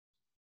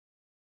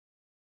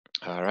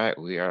All right,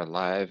 we are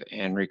live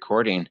and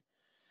recording.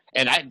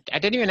 And I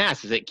didn't even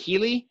ask, is it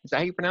Keeley? Is that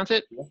how you pronounce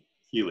it? Yeah.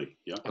 Keeley,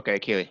 yeah. Okay,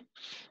 Keeley.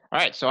 All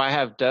right, so I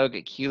have Doug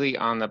Keeley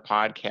on the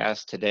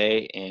podcast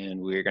today, and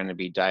we're going to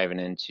be diving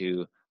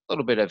into a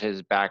little bit of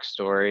his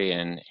backstory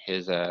and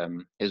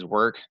his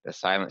work, the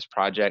Silence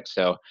Project.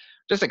 So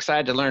just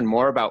excited to learn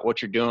more about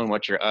what you're doing,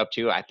 what you're up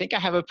to. I think I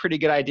have a pretty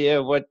good idea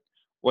of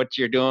what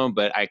you're doing,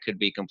 but I could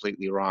be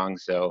completely wrong.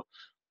 So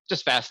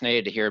just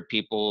fascinated to hear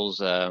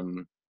people's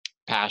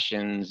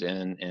passions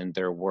and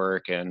their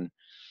work, and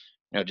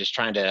just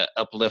trying to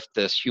uplift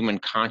this human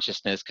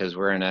consciousness, because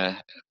we're in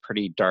a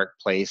pretty dark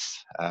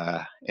place,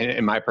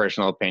 in my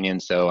personal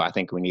opinion. So I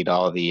think we need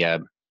all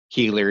the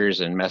healers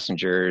and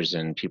messengers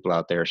and people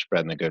out there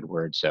spreading the good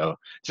word. So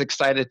it's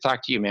excited to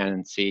talk to you, man,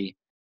 and see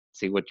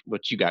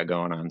what you got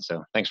going on.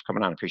 So thanks for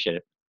coming on. Appreciate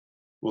it.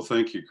 Well,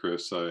 thank you,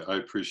 Chris. I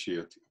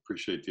appreciate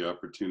the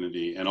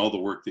opportunity and all the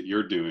work that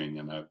you're doing.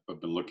 And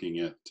I've been looking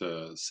at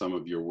some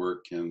of your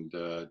work, and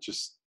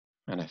just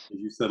Nice. as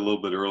you said a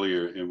little bit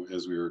earlier,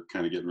 as we were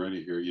kind of getting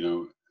ready here,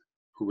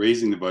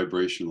 raising the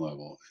vibration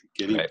level,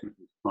 getting Right.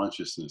 people's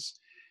consciousness.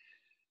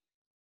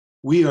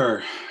 We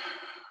are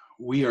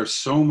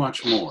so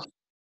much more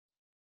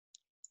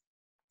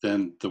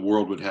than the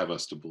world would have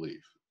us to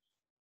believe.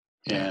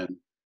 Yeah. And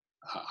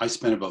I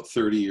spent about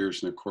 30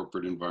 years in a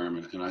corporate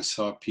environment, and I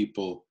saw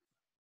people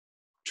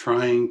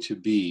trying to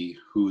be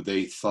who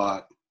they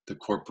thought the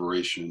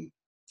corporation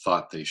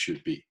thought they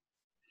should be.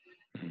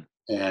 Mhm.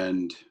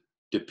 And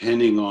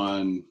depending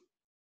on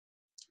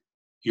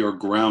your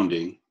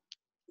grounding,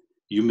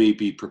 you may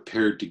be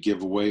prepared to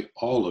give away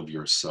all of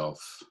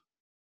yourself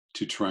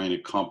to try and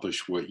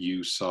accomplish what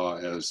you saw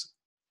as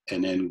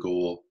an end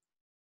goal.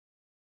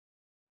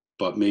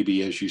 But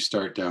maybe as you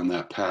start down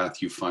that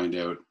path, you find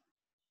out,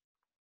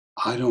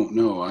 I don't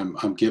know,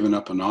 I'm giving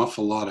up an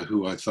awful lot of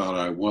who I thought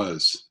I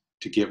was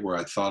to get where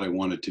I thought I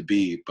wanted to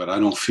be, but I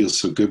don't feel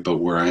so good about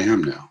where I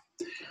am now.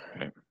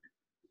 Right.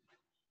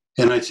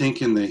 And I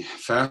think in the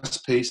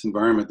fast-paced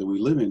environment that we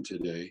live in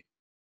today,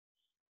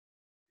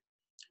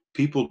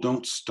 people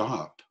don't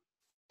stop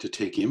to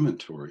take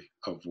inventory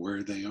of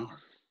where they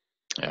are.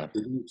 Yeah.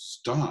 They don't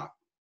stop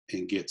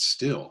and get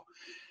still.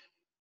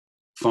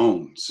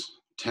 Phones,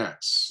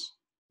 texts,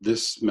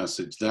 this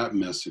message, that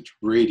message,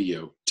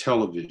 radio,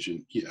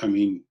 television. I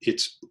mean,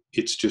 it's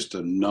just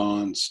a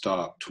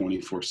non-stop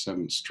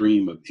 24/7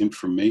 stream of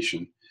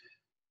information.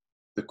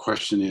 The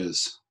question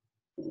is,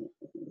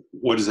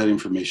 what is that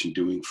information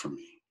doing for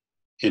me?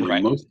 And in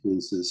Right. most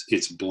cases,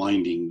 it's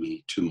blinding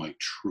me to my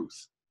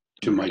truth,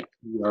 to my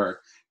Right.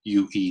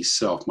 TRUE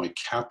self, my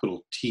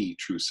capital T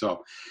true self.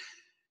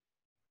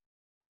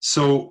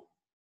 So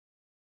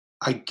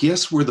I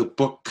guess where the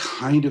book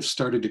kind of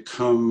started to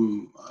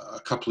come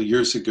a couple of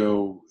years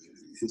ago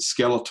in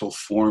skeletal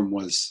form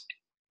was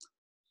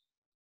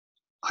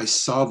I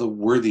saw the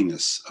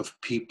worthiness of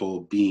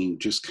people being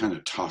just kind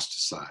of tossed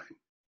aside,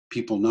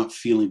 people not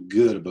feeling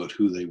good about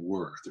who they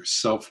were. Their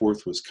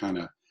self-worth was kind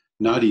of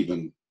not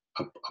even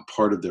a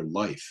part of their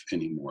life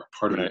anymore,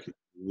 part of their Right.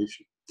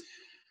 consideration.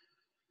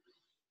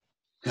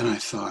 And I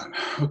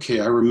thought, okay,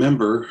 I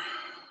remember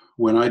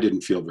when I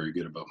didn't feel very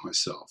good about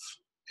myself.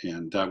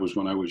 And that was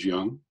when I was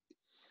young.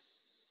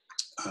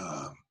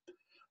 I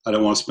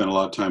don't want to spend a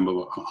lot of time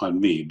on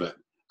me, but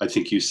I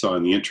think you saw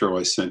in the intro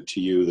I sent to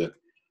you that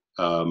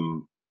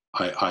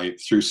I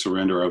through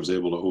surrender, I was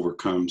able to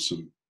overcome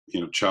some,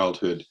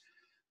 childhood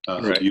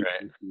abuse,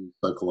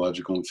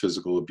 psychological and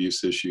physical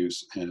abuse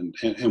issues.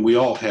 And we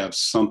all have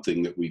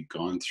something that we've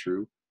gone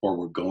through or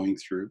we're going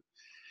through.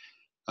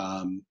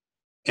 And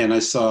I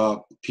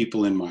saw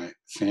people in my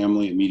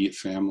family, immediate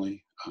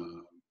family,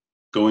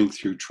 going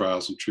through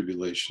trials and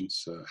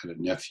tribulations. I had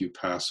a nephew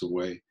pass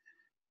away,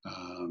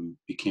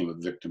 became a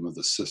victim of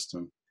the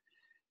system.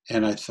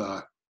 And I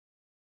thought,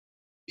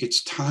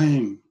 it's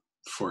time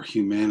for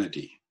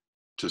humanity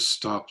to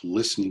stop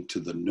listening to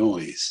the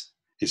noise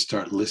and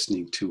start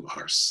listening to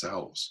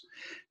ourselves,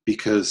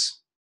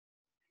 because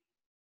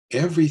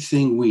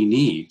everything we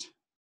need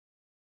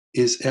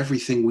is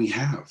everything we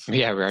have.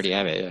 Yeah, we already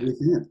have it. Yeah.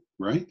 Within,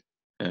 right?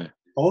 Yeah.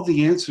 All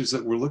the answers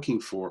that we're looking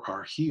for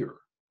are here.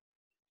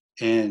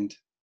 And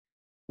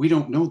we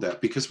don't know that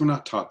because we're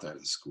not taught that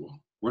in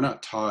school. We're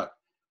not taught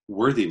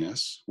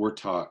worthiness. We're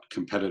taught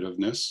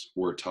competitiveness.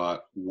 We're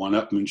taught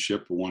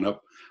one-upmanship,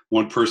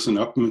 one-person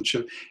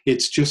upmanship.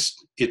 It's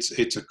just,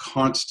 it's a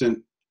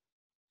constant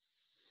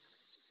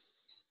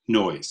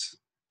noise.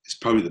 It's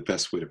probably the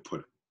best way to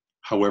put it.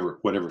 However,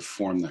 whatever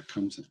form that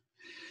comes in.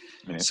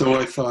 Right. So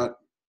I thought,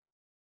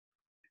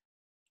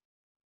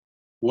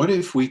 what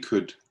if we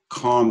could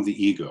calm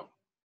the ego,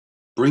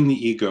 bring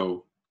the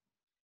ego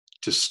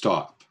to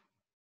stop?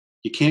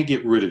 You can't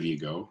get rid of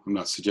ego. I'm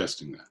not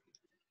suggesting that.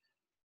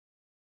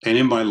 And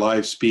in my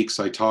live speaks,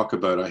 I talk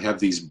about, I have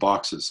these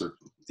boxes, or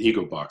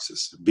ego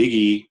boxes, big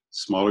E,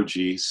 smaller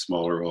G,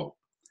 smaller O.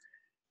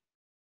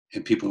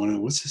 And people want to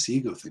know, what's this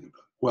ego thing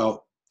about?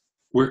 Well,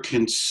 we're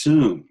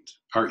consumed.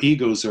 Our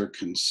egos are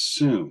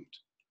consumed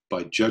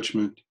by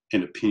judgment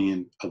and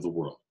opinion of the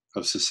world,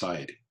 of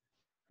society.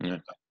 Yeah.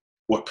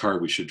 what car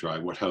we should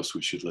drive, what house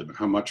we should live in,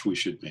 how much we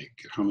should make,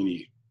 how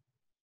many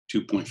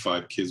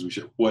 2.5 kids we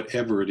should,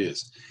 whatever it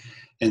is.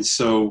 And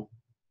so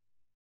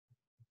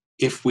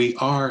if we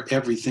are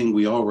everything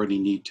we already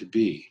need to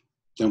be,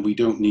 then we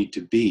don't need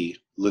to be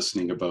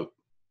listening about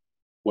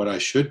what I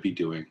should be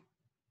doing.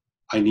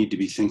 I need to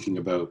be thinking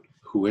about,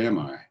 who am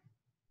I?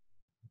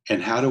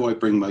 And how do I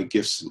bring my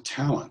gifts and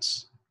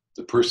talents,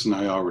 the person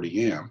I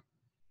already am,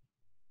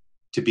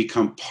 to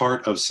become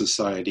part of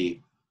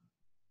society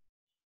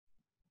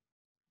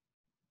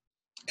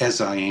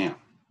as I am?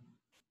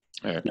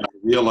 Right. Now, I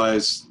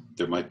realize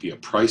there might be a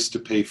price to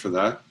pay for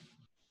that.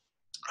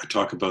 I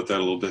talk about that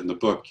a little bit in the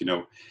book. You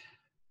know,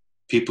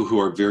 people who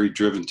are very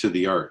driven to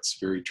the arts,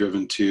 very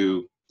driven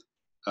to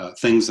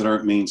things that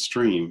aren't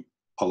mainstream,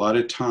 a lot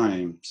of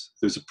times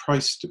there's a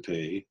price to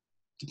pay,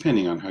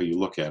 depending on how you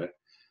look at it.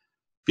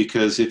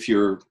 Because if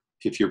you're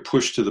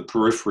pushed to the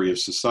periphery of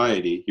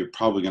society, you're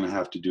probably going to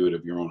have to do it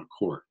of your own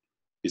accord.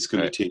 It's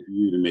going Right. to take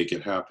you to make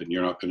it happen.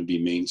 You're not going to be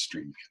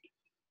mainstream.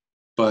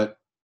 But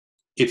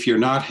if you're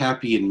not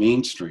happy in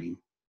mainstream,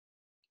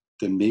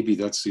 then maybe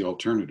that's the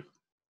alternative.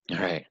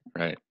 Right.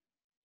 Right.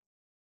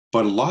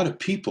 But a lot of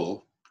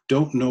people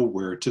don't know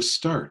where to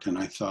start. And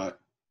I thought,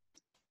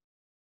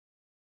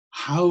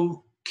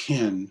 how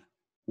can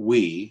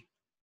we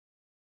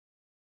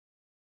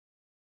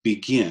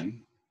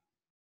begin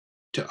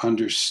to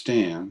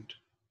understand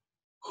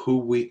who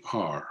we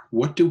are?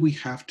 What do we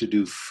have to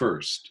do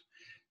first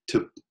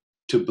to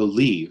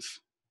believe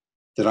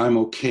that I'm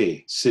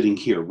okay sitting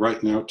here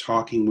right now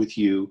talking with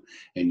you,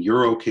 and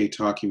you're okay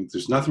talking?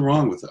 There's nothing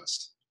wrong with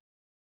us.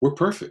 We're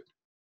perfect.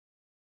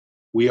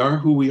 We are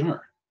who we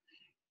are.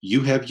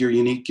 You have your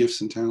unique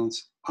gifts and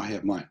talents. I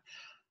have mine.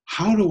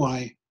 How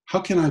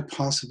can I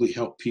possibly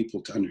help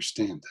people to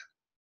understand that?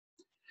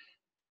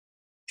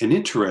 And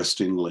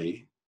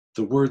interestingly,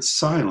 the word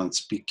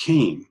silence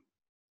became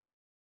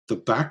the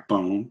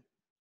backbone,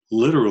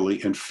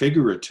 literally and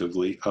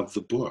figuratively, of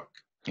the book.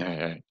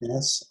 Right.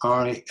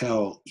 SILENCE,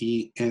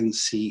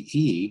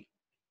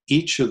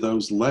 each of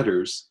those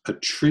letters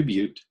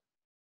attribute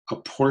a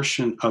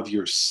portion of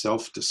your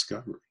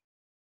self-discovery.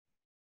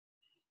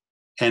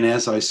 And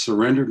as I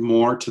surrendered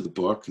more to the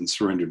book and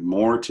surrendered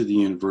more to the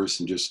universe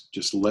and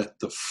just let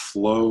the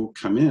flow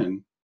come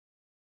in,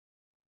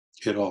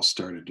 it all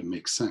started to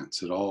make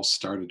sense. It all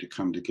started to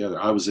come together.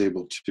 I was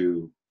able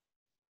to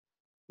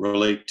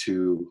relate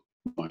to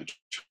my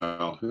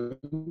childhood.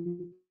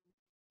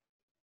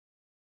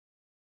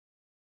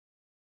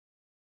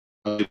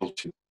 I was able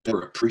to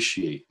better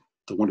appreciate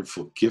the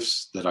wonderful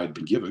gifts that I'd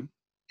been given.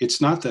 It's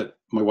not that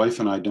my wife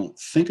and I don't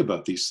think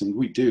about these things.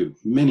 We do.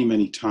 Many,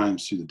 many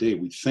times through the day,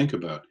 we think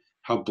about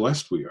how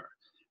blessed we are.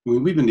 I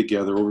mean, we've been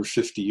together over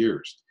 50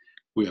 years.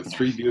 We have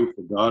 3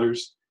 beautiful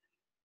daughters.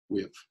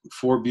 We have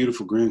 4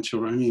 beautiful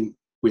grandchildren. I mean,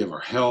 we have our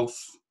health.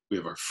 We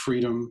have our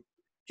freedom.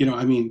 You know,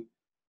 I mean,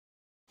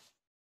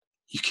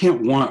 you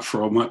can't want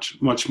for much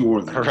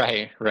more than that.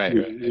 Right. Right.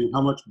 You Right. know,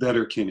 how much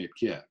better can it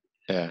get?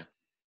 Yeah.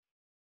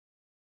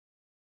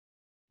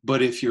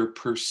 But if you're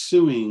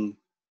pursuing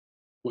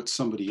what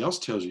somebody else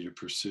tells you to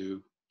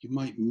pursue, you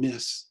might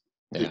miss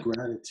the Yeah.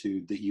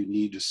 gratitude that you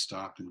need to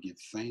stop and give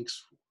thanks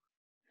for.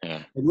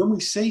 Yeah. And when we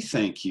say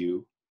thank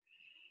you,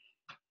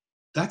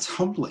 that's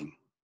humbling.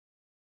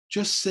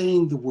 Just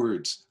saying the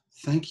words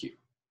thank you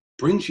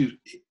brings you,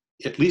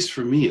 at least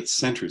for me, it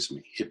centers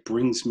me. It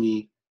brings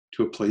me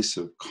to a place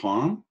of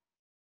calm.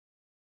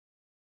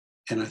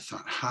 And I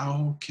thought,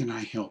 how can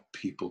I help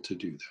people to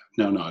do that?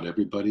 Now, not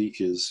everybody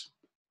is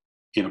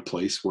in a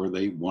place where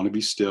they want to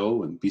be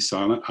still and be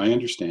silent. I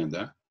understand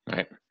that.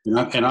 Right.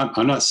 And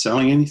I'm not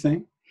selling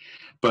anything,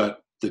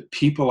 but the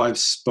people I've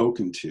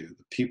spoken to,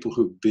 the people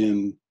who've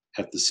been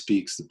at the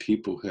speaks, the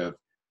people who have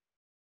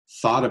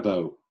thought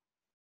about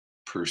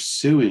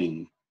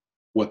pursuing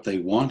what they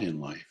want in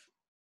life,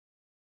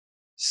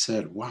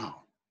 said,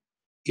 wow,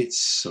 it's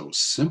so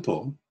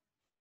simple.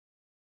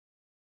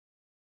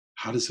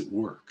 How does it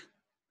work?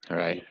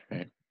 Right.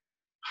 Right.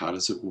 How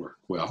does it work?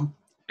 Well,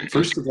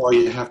 first of all,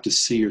 you have to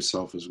see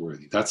yourself as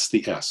worthy. That's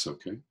the S,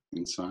 okay,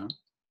 in silence.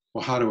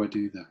 Well, how do I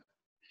do that?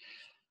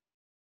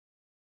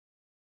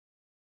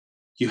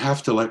 You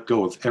have to let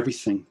go of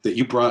everything that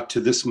you brought to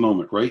this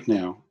moment right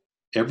now,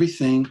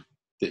 everything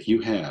that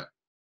you had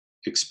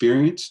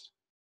experienced,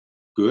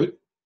 good,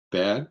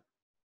 bad,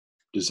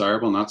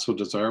 desirable, not so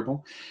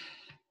desirable,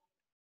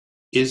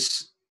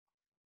 is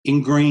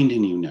ingrained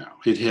in you now.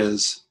 It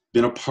has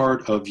been a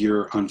part of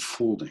your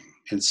unfolding.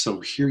 And so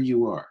here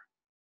you are.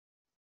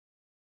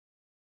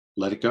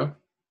 Let it go.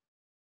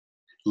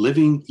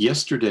 Living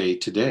yesterday,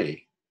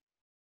 today,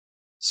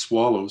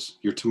 swallows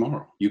your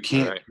tomorrow. You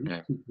can't Right.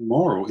 Yeah.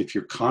 tomorrow if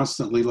you're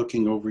constantly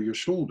looking over your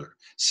shoulder.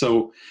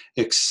 So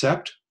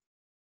accept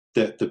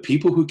that the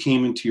people who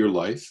came into your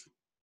life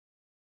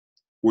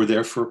were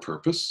there for a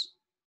purpose,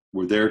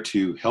 were there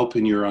to help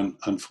in your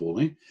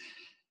unfolding,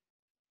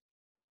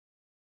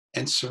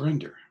 and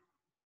surrender.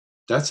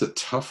 That's a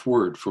tough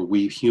word for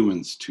we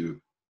humans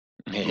to.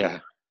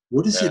 Yeah.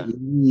 What does Yeah. it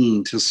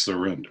mean to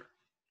surrender,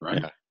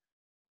 right? Yeah.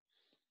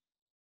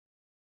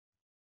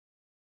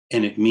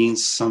 And it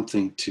means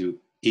something to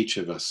each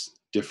of us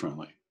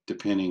differently,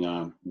 depending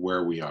on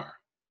where we are.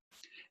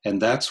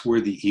 And that's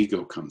where the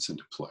ego comes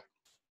into play.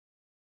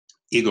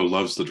 Ego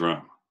loves the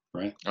drama,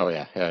 right? Oh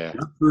yeah, yeah, yeah.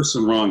 That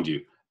person wronged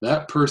you.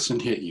 That person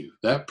hit you.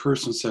 That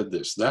person said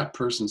this. That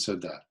person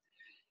said that.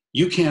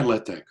 You can't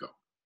let that go.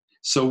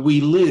 So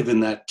we live in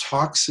that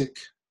toxic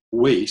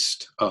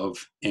waste of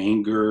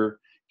anger,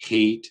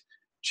 hate,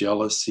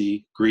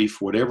 jealousy,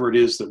 grief, whatever it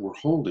is that we're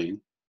holding.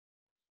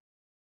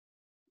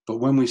 But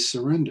when we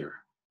surrender,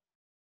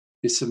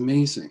 it's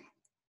amazing.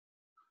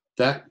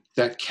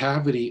 That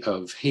cavity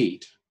of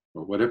hate,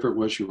 or whatever it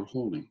was you were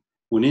holding,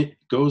 when it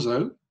goes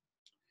out,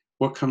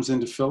 what comes in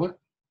to fill it?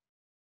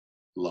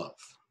 Love.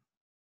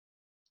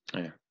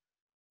 Yeah.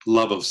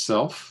 Love of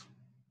self.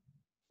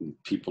 And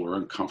people are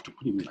uncomfortable.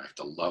 What do you mean I have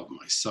to love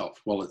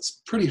myself? Well,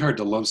 it's pretty hard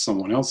to love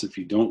someone else if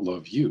you don't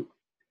love you.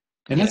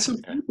 And Yeah. that's a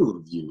Yeah. people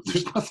of you.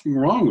 There's nothing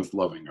wrong with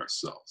loving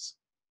ourselves.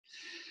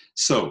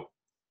 So,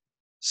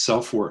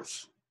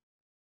 self-worth.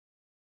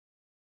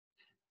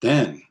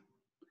 Then,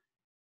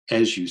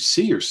 as you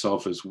see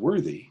yourself as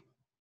worthy,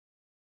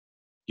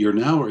 you're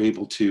now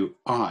able to,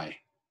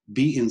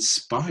 be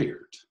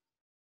inspired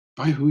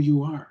by who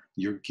you are,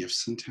 your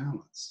gifts and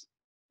talents.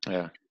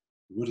 Yeah.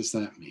 What does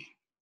that mean?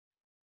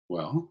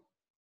 Well,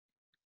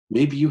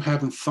 maybe you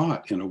haven't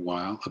thought in a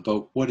while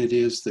about what it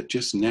is that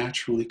just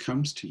naturally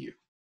comes to you,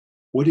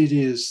 what it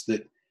is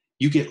that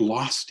you get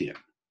lost in,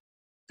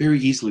 very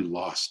easily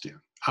lost in.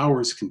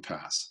 Hours can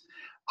pass.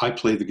 I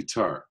play the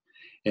guitar.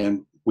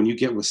 And when you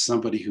get with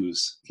somebody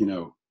who's,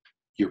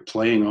 you're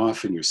playing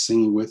off and you're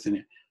singing with,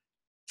 and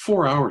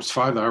 4 hours,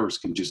 5 hours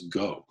can just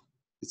go.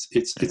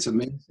 It's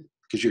amazing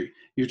because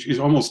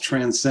you're almost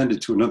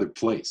transcended to another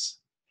place.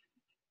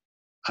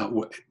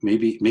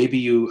 Maybe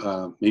you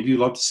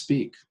love to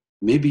speak.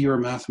 Maybe you're a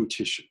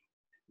mathematician.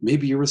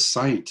 Maybe you're a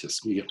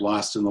scientist. You get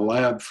lost in the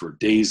lab for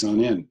days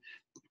on end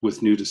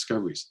with new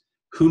discoveries.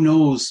 Who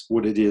knows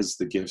what it is,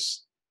 the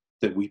gifts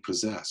that we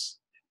possess?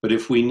 But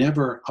if we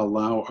never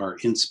allow our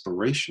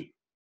inspiration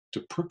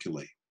to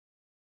percolate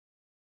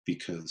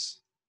because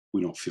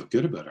we don't feel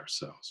good about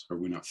ourselves or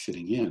we're not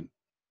fitting in,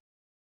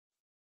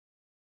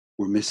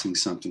 we're missing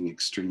something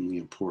extremely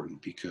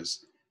important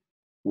because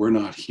we're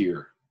not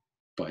here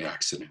by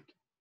accident.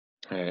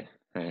 Right.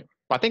 Right.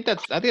 Well, I think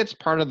that's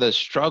part of the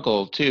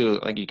struggle too.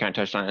 Like you kind of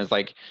touched on, is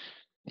like,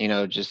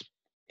 just,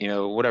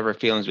 whatever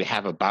feelings we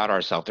have about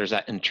ourselves, there's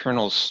that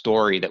internal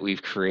story that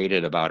we've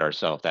created about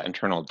ourselves, that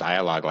internal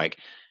dialogue, like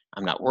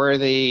I'm not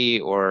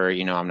worthy, or,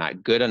 I'm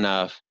not good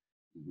enough.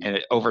 And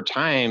over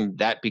time,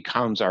 that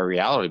becomes our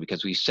reality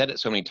because we said it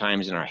so many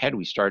times in our head,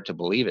 we start to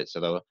believe it.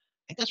 So though,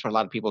 I think that's where a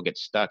lot of people get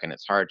stuck, and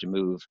it's hard to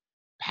move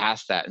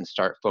past that and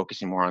start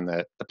focusing more on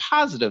the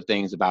positive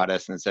things about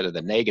us instead of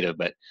the negative.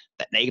 But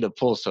that negative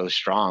pull is so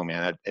strong,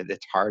 man.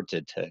 It's hard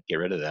to get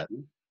rid of that.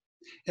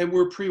 And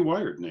we're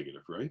pre-wired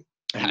negative, right?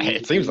 I It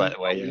mean, seems that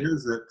way, yeah.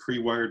 there's that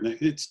pre-wired.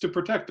 It's to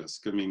protect us.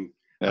 I mean,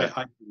 Yeah.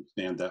 I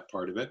understand that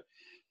part of it,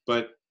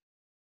 but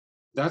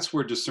that's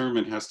where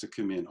discernment has to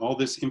come in. All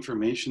this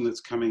information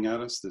that's coming at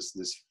us,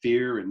 this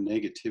fear and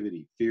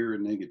negativity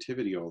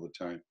all the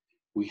time.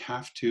 We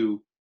have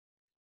to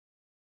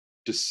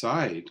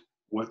decide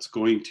we're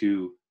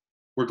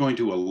going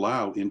to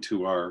allow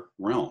into our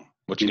realm.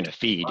 What you're going to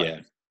feed, our yeah.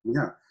 life.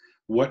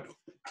 Yeah.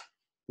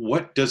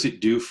 What does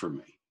it do for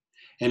me?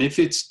 And if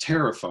it's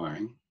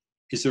terrifying,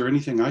 is there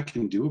anything I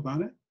can do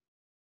about it?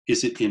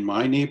 Is it in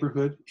my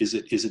neighborhood? Is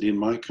it in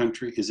my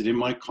country? Is it in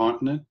my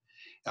continent?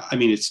 I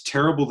mean, it's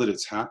terrible that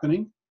it's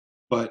happening,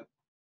 but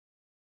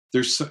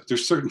there's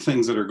certain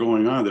things that are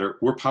going on that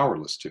we're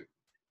powerless to.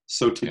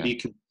 So to Yeah. be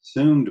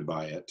consumed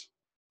by it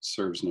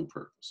serves no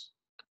purpose.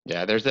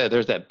 Yeah, there's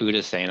that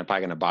Buddhist saying, I'm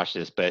probably gonna botch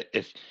this, but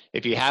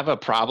if you have a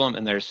problem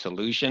and there's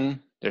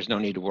solution, there's no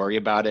need to worry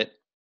about it.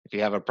 If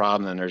you have a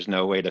problem and there's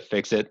no way to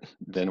fix it,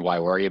 then why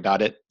worry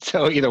about it?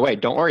 So either way,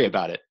 don't worry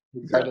about it,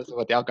 regardless Exactly. of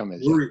what the outcome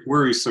is. Yeah.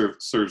 Worry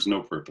serves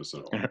no purpose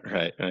at all.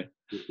 Right, right.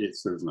 It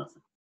serves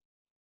nothing.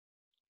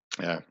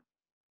 Yeah.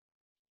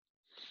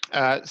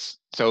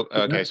 So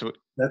okay, so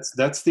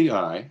That's the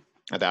I.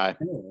 I,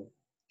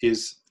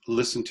 Is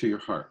listen to your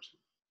heart.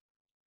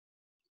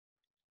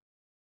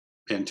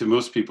 And to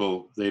most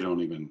people, they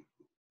don't even,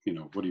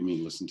 what do you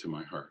mean listen to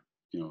my heart?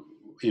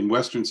 In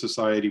Western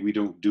society, we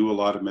don't do a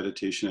lot of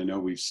meditation. I know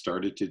we've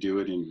started to do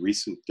it in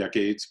recent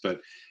decades,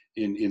 but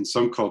in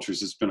some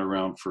cultures, it's been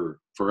around for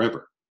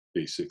forever,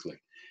 basically.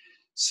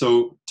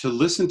 So to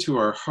listen to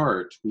our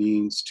heart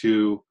means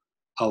to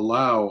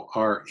allow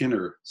our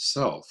inner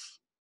self,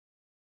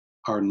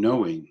 our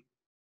knowing,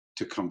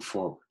 to come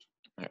forward.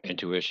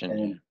 intuition.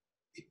 And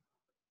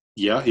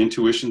yeah,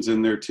 intuition's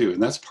in there too.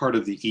 And that's part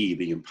of the E,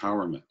 the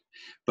empowerment.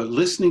 But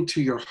listening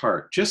to your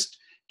heart, just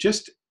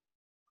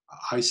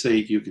I say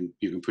you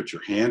can put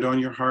your hand on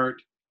your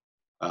heart.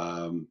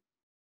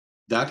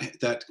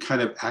 That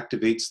kind of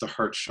activates the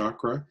heart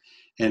chakra,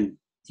 and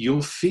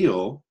you'll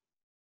feel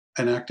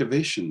an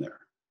activation there.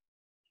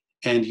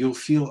 and you'll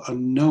feel a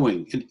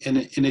knowing. And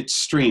it's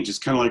strange. It's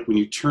kind of like when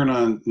you turn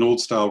on an old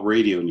style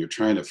radio and you're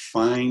trying to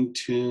fine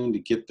tune to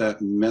get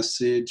that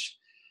message.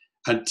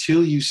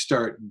 Until you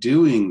start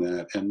doing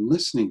that and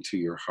listening to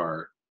your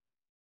heart,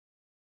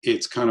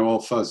 it's kind of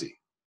all fuzzy.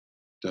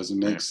 Doesn't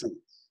make Yeah. sense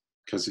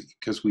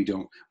because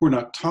we're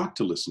not taught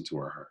to listen to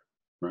our heart,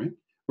 right?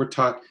 We're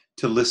taught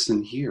to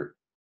listen here.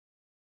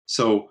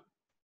 So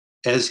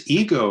as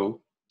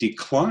ego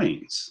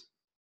declines,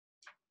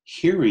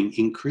 hearing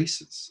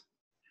increases.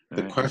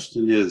 The Right.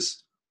 question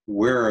is,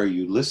 where are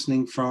you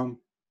listening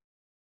from?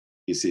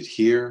 Is it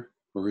here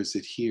or is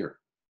it here?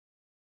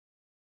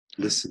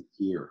 Right. Listen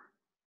here.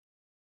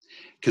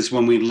 Because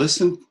when we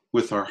listen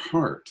with our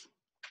heart,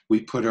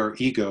 we put our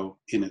ego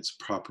in its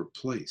proper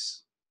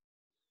place.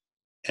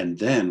 And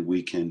then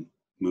we can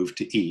move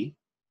to E,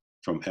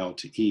 from L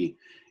to E,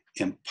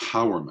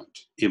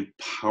 empowerment.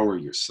 Empower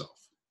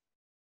yourself.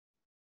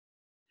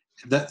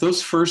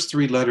 Those first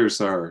three letters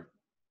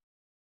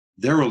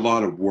they're a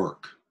lot of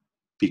work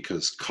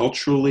because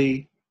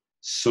culturally,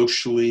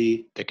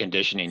 socially, The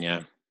conditioning,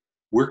 yeah.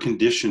 we're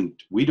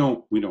conditioned. We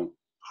don't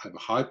have a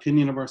high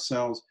opinion of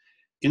ourselves.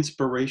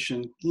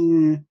 Inspiration,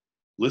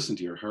 listen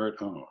to your heart.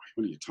 Oh,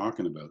 what are you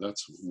talking about?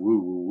 That's woo,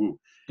 woo, woo.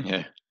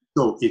 Yeah.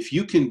 So if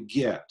you can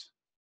get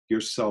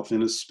yourself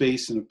in a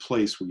space, in a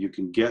place where you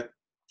can get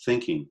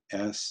thinking,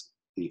 S,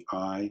 the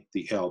I,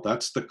 the L,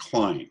 that's the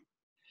climb.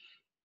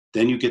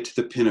 Then you get to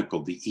the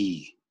pinnacle, the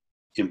E,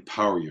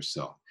 empower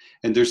yourself.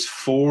 And there's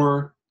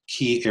 4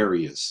 key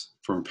areas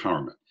for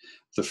empowerment.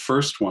 The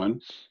first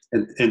one,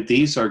 and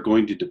these are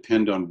going to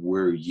depend on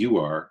where you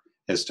are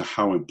as to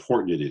how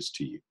important it is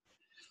to you.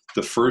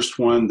 The first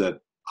one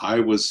that I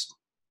was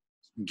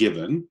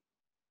given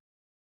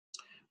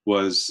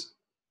was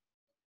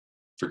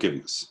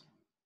forgiveness.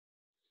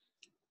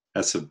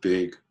 That's a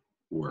big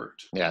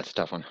word, Yeah, it's a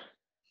tough one.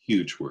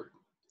 huge word.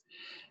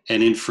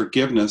 And in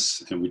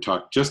forgiveness, and we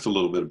talked just a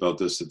little bit about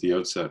this at the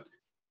outset,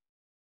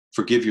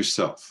 forgive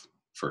yourself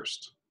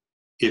first.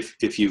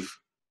 If you've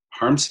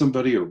harmed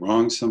somebody or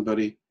wronged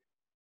somebody,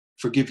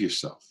 forgive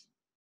yourself.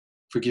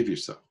 Forgive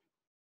yourself.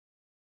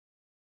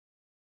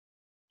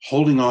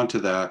 Holding on to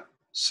that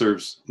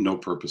serves no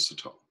purpose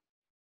at all.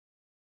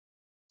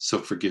 So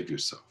forgive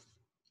yourself.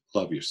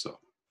 Love yourself.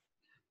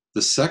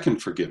 The second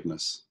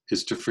forgiveness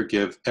is to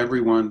forgive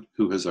everyone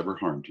who has ever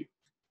harmed you.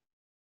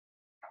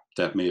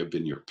 That may have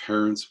been your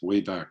parents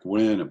way back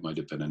when. It might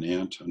have been an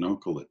aunt, an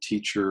uncle, a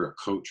teacher, a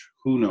coach,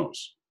 who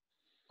knows?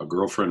 A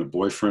girlfriend, a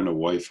boyfriend, a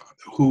wife,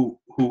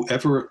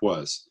 whoever it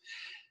was.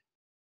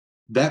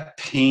 That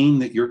pain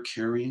that you're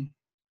carrying,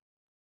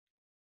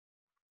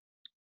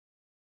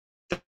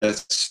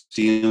 that's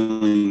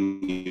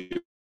stealing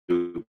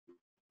you,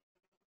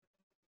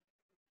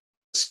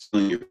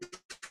 stealing your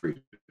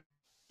freedom.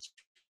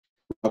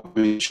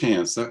 Any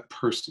chance that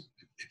person,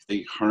 if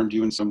they harmed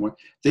you in some way,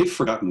 they've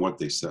forgotten what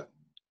they said,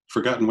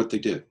 forgotten what they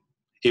did.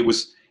 It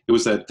was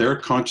at their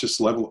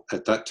conscious level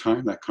at that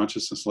time, that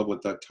consciousness level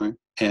at that time,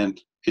 and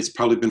it's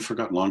probably been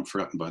forgotten, long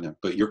forgotten by them,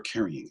 but you're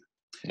carrying it.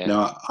 Yeah.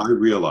 Now, I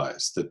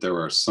realize that there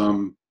are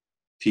some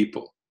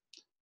people,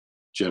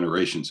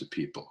 generations of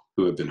people,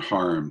 who have been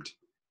harmed,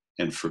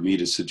 and for me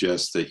to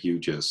suggest that you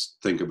just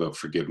think about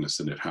forgiveness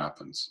and it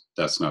happens,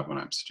 that's not what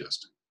I'm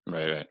suggesting.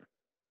 Right.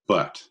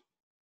 But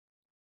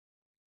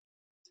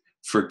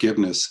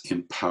forgiveness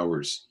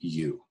empowers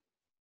you.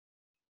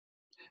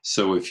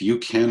 So if you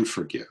can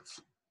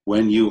forgive,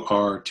 when you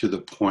are to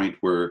the point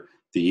where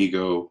the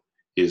ego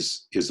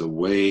is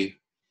away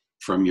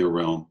from your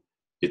realm,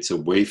 it's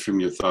away from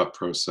your thought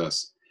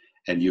process,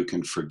 and you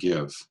can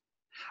forgive.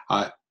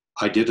 I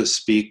did a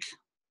speak,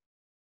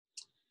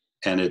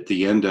 and at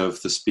the end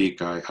of the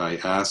speak, I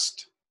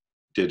asked,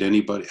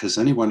 has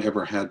anyone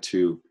ever had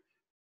to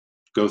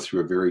go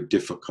through a very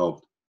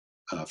difficult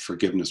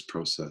forgiveness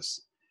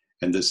process?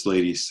 And this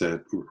lady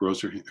said,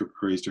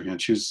 raised her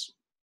hand. She was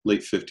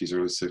late 50s,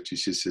 early 60s.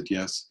 She said,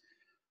 yes.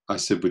 I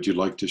said, would you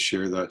like to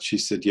share that? She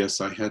said, yes,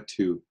 I had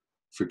to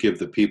forgive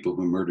the people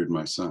who murdered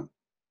my son.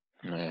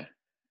 Yeah.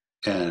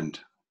 And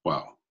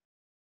wow.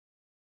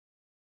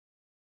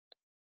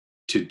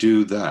 To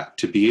do that,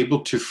 to be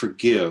able to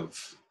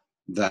forgive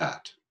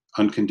that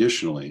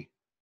unconditionally,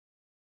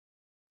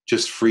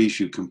 just frees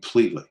you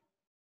completely.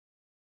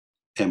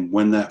 And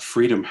when that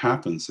freedom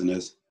happens, and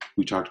as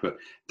we talked about,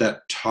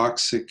 that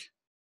toxic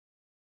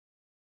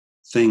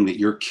thing that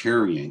you're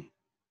carrying,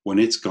 when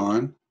it's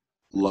gone,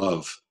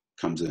 love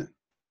comes in.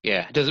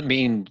 Yeah. It doesn't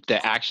mean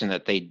the action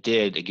that they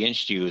did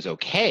against you is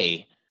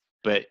okay,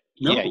 but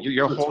yeah, No,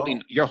 you're not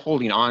at all.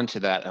 holding on to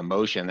that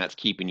emotion that's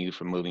keeping you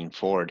from moving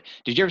forward.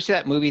 Did you ever see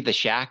that movie, The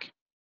Shack?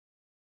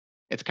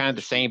 It's kind of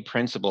the same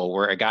principle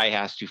where a guy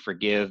has to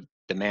forgive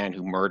the man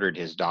who murdered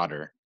his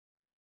daughter.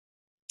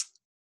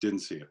 Didn't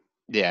see it.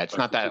 Yeah, it's But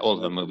not that old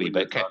of a movie, what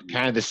you're but talking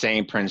kind of about. the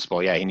same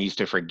principle. Yeah, he needs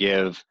to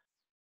forgive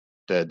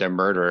the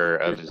murderer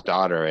of his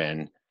daughter,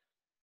 and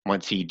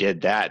once he did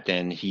that,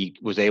 then he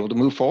was able to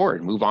move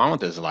forward, move on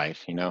with his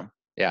life. Yeah,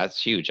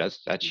 that's huge.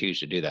 That's huge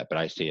to do that, but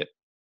I see it.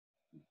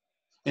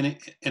 And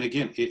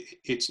again,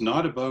 it's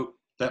not about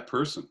that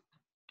person.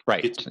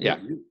 Right. It's Yeah.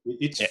 about you.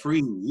 It's Yeah.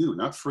 freeing you,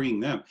 not freeing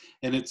them.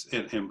 And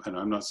and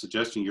I'm not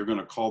suggesting you're going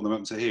to call them up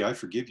and say, "Hey, I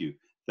forgive you."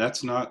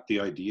 That's not the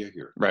idea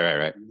here. Right. Right.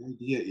 Right. The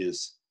idea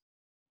is,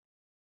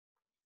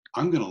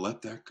 I'm going to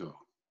let that go.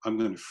 I'm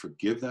going to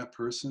forgive that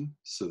person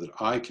so that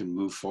I can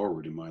move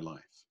forward in my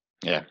life,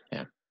 Yeah.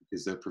 Yeah.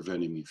 because they're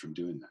preventing me from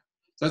doing that.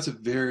 So that's a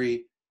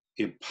very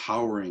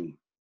empowering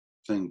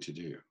thing to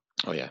do.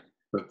 Oh yeah.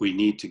 But we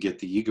need to get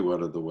the ego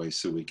out of the way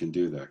so we can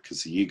do that,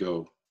 because the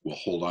ego will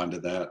hold on to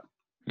that,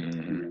 you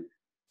Hmm. know,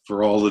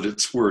 for all that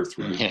it's worth,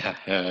 right? Yeah.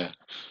 Yeah.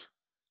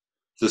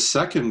 The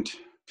second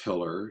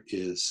pillar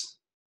is,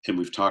 and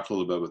we've talked a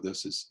little bit about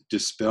this, is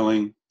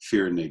dispelling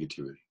fear and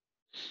negativity,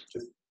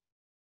 just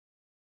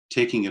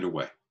taking it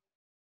away.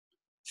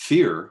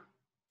 Fear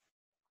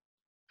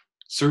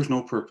serves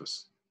no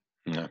purpose.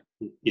 No.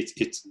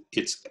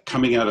 It's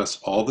coming at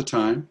us all the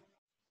time.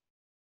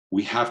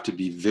 We have to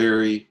be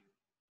very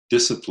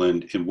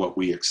disciplined in what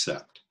we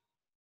accept.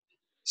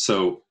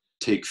 So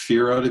take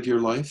fear out of your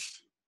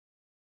life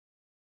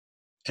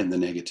and the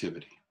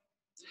negativity.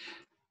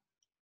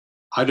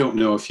 I don't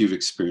know if you've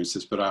experienced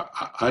this, but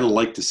I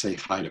like to say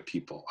hi to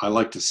people. I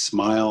like to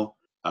smile.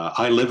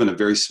 I live in a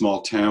very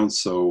small town,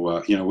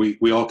 so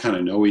we all kind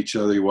of know each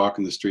other. You walk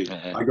in the street.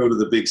 Uh-huh. I go to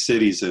the big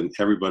cities, and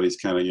everybody's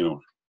kind of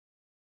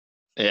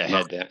Yeah.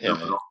 not Head down.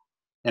 jumping Yeah. off.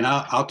 And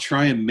I'll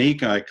try and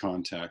make eye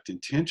contact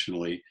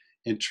intentionally,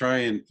 and try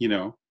and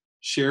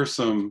share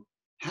some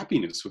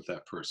happiness with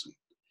that person.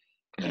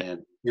 Yeah.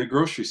 And in a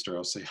grocery store,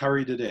 I'll say, "How are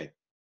you today?"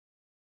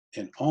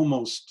 And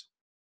almost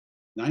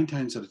 9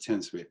 times out of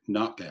 10 say,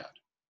 "Not bad."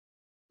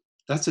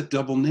 That's a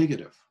double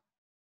negative.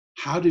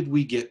 How did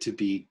we get to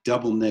be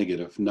double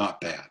negative,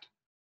 not bad?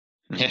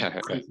 Yeah.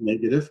 Good Right. is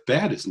negative,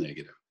 bad is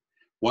negative.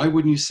 Why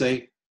wouldn't you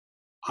say,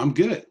 "I'm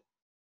good,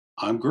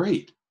 I'm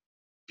great,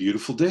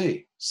 beautiful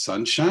day,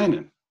 sun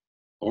shining,"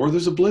 or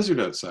 "There's a blizzard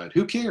outside"?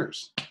 Who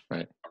cares?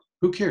 Right.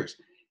 Who cares?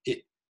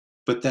 It,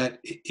 but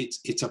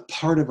it's a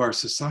part of our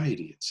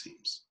society, it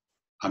seems.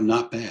 I'm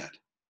not bad.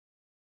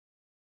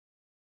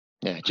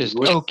 Yeah. I Just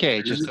know it's,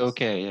 okay. Just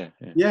okay. Yeah.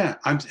 Yeah.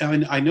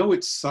 yeah, I know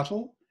it's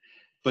subtle,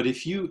 but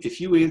if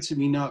you answer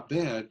me not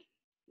bad,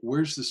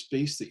 where's the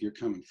space that you're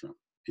coming from?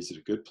 Is it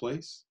a good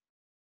place,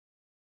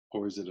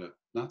 or is it a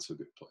not so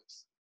good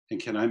place?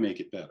 And can I make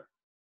it better?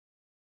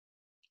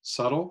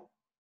 Subtle,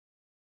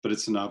 but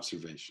it's an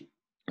observation.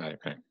 Right.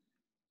 Right.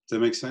 Does that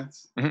make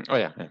sense? Oh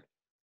yeah. Yeah.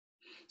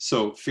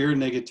 So fear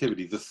and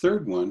negativity. The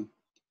third one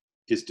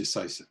is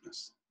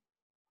decisiveness.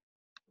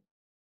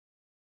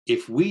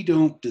 If we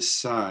don't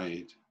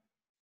decide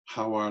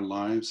how our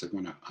lives are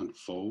going to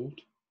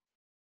unfold,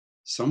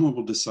 someone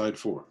will decide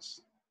for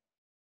us.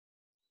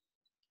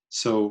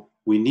 So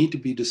we need to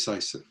be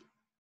decisive.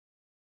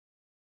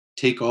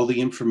 Take all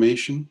the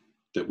information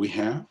that we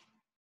have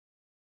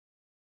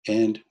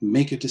and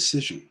make a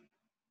decision.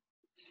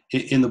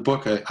 In the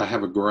book, I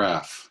have a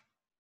graph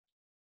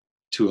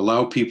to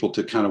allow people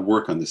to kind of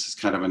work on this. It's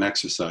kind of an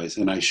exercise.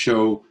 And I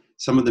show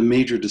some of the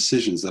major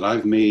decisions that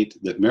I've made,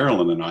 that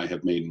Marilyn and I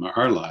have made in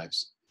our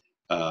lives.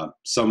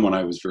 Some when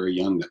I was very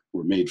young that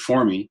were made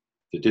for me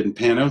that didn't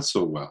pan out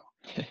so well.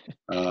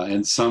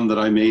 And some that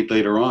I made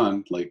later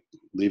on, like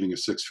leaving a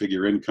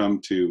 6-figure income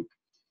to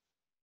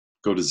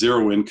go to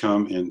zero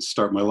income and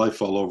start my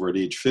life all over at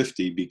age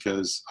 50,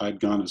 because I'd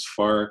gone as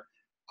far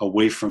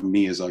away from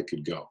me as I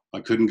could go. I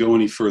couldn't go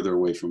any further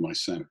away from my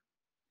center.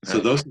 So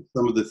Right. those are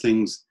some of the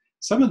things,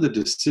 some of the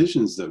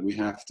decisions that we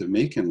have to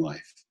make in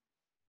life.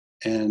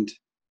 And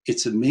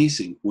it's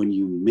amazing when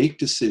you make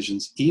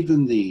decisions,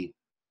 even the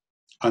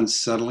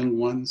unsettling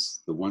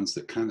ones, the ones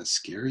that kind of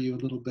scare you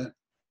a little bit.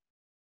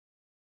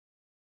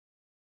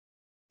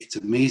 It's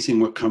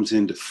amazing what comes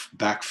in to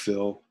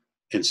backfill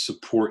and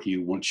support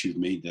you once you've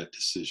made that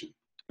decision.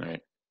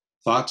 Right.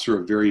 Thoughts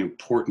are a very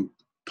important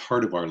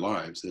part of our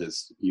lives,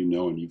 as you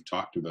know and you've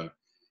talked about.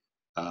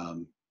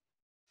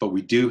 But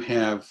we do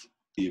have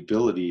the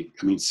ability,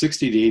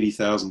 60 to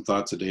 80,000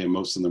 thoughts a day, and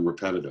most of them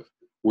repetitive.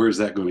 Where is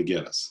that going to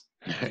get us?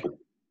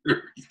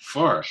 Very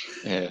far.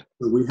 Yeah.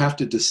 So we have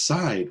to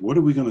decide, what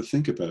are we going to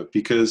think about?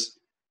 Because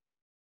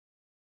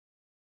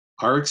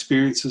our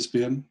experience has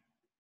been,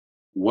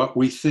 what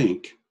we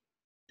think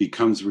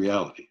becomes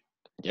reality.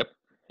 Yep.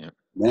 Yep.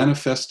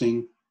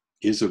 Manifesting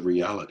is a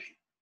reality.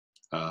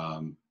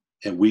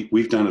 And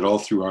we've done it all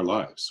through our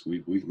lives.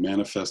 We've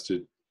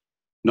manifested,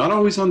 not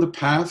always on the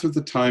path or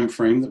the time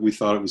frame that we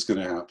thought it was going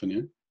to happen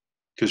in,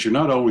 because you're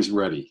not always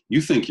ready. You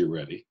think you're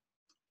ready,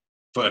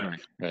 but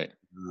Right. Right.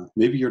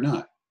 maybe you're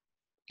not.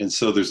 And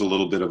so there's a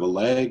little bit of a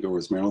lag, or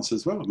as Marilyn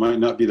says, well, it might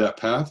not be that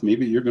path.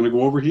 Maybe you're going to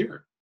go over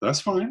here. That's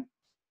fine.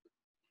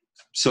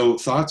 So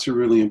thoughts are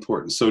really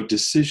important. So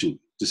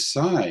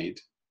decide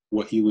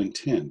what you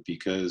intend,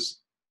 because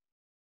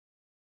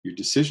your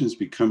decisions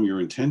become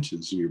your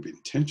intentions, and your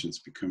intentions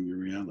become your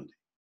reality.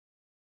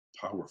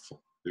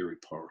 Powerful, very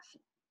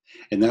powerful.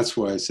 And that's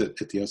why I said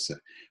at the outset,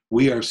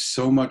 we are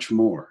so much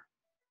more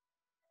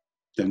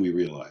than we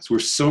realize. We're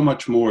so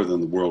much more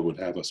than the world would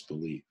have us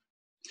believe.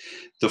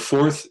 The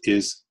fourth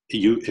is,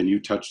 you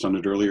touched on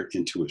it earlier,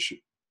 intuition.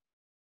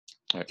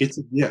 Right. It's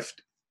a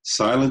gift.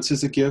 Silence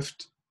is a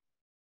gift.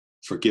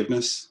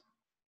 Forgiveness,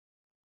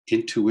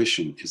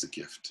 intuition is a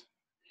gift.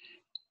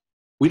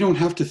 We don't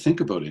have to think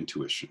about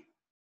intuition.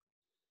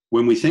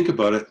 When we think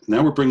about it,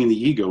 now we're bringing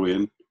the ego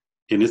in,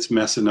 and it's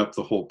messing up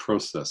the whole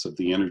process of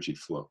the energy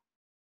flow,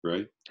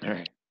 right? All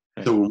right.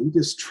 So Right. when we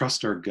just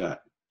trust our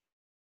gut,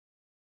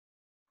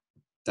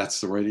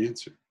 that's the right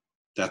answer.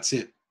 That's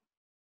it.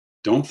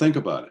 Don't think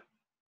about it.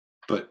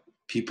 But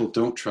people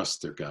don't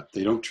trust their gut.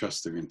 They don't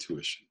trust their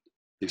intuition.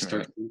 They All start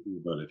right.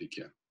 thinking about it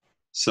again.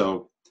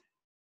 So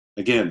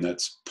again,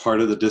 that's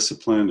part of the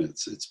discipline.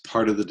 It's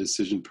part of the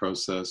decision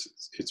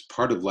process. It's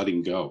part of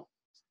letting go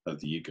of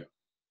the ego.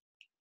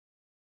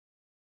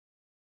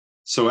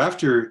 So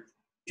after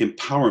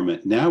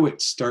empowerment, now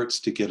it starts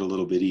to get a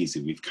little bit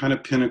easy. We've kind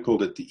of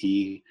pinnacled at the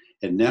E,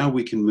 and now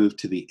we can move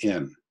to the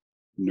N,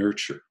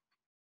 nurture.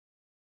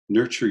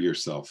 Nurture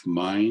yourself,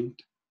 mind,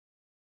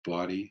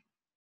 body,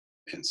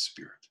 and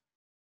spirit.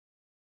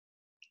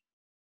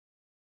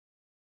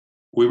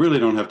 We really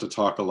don't have to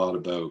talk a lot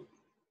about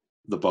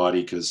the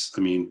body because,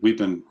 I mean, we've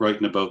been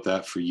writing about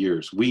that for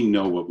years. We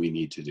know what we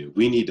need to do.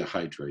 We need to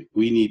hydrate.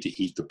 We need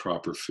to eat the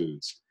proper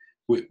foods.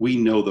 We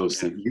know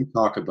those Yeah. things. You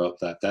talk about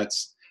that.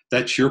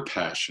 That's your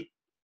passion.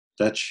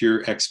 That's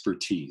your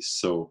expertise.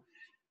 So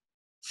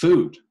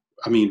food,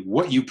 I mean,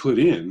 what you put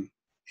in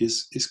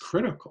is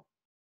critical,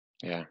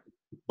 Yeah.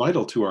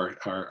 vital to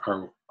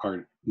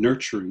our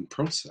nurturing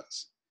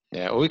process.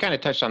 Yeah. Well, we kind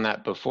of touched on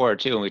that before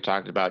too, when we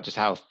talked about just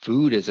how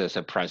food is a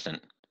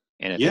suppressant.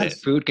 And if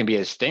Yes, food can be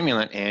a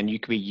stimulant and you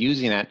could be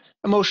using that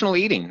emotional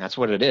eating, that's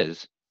what it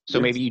is. So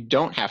maybe yes, you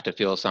don't have to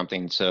feel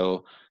something.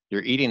 So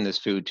you're eating this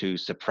food to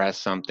suppress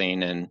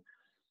something. And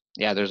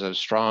yeah, there's a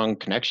strong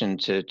connection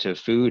to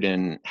food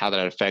and how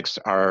that affects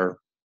our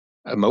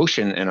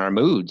emotion and our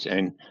moods.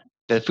 And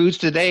the foods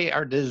today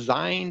are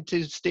designed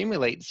to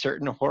stimulate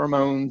certain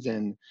hormones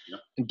and yep,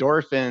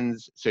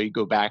 endorphins. So you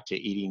go back to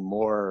eating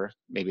more,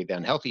 maybe the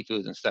unhealthy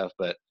foods and stuff.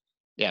 But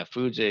yeah,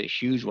 food's a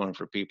huge one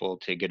for people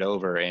to get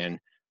over. And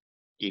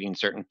eating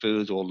certain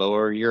foods will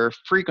lower your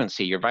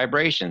frequency, your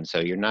vibration. So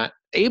you're not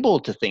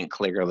able to think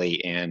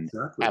clearly and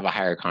exactly. have a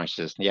higher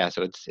consciousness. Yeah.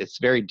 So it's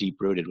very deep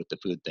rooted with the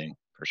food thing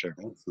for sure.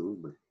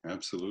 Absolutely.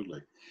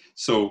 Absolutely.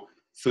 So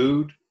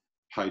food,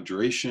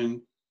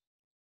 hydration,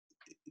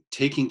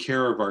 taking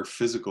care of our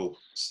physical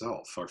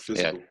self, our Yeah.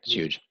 physical It's being.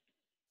 huge.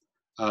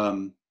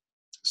 Um,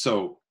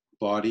 so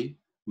body,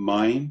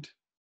 mind,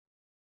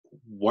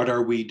 what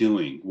are we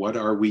doing? What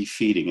are we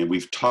feeding? And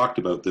we've talked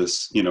about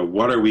this,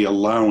 what are we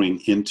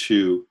allowing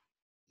into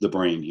the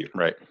brain here?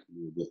 Right.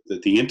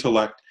 The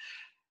intellect,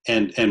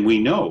 and we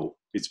know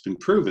it's been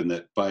proven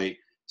that by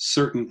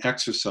certain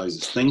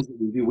exercises, things that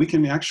we do, we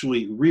can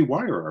actually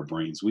rewire our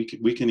brains. We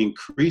can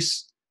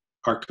increase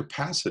our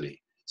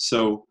capacity.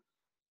 So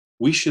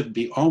we should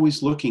be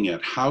always looking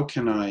at how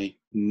can I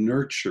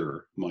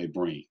nurture my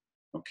brain,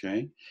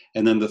 okay?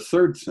 And then the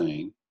third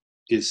thing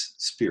is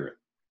spirit.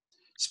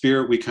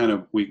 Spirit,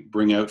 we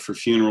bring out for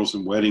funerals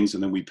and weddings,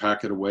 and then we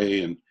pack it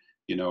away, and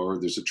or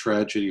there's a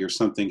tragedy or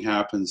something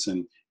happens,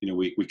 and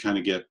we kind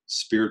of get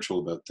spiritual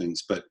about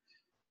things. But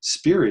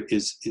spirit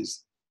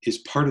is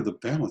part of the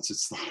balance.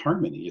 It's the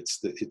harmony. It's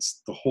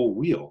the whole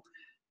wheel.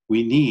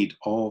 We need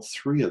all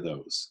three of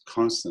those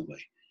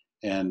constantly.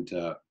 And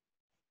on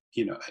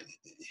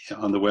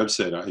the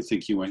website, I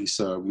think you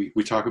saw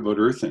we talk about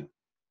earthing,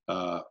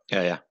 uh,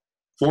 Yeah. Yeah.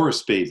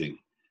 forest bathing.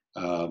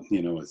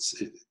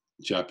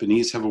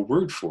 Japanese have a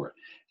word for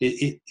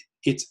it.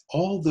 It's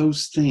all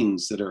those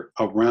things that are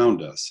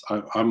around us.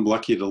 I'm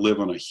lucky to live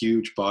on a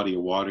huge body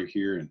of water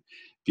here and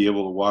be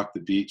able to walk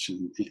the beach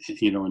and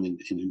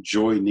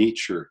enjoy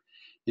nature,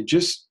 and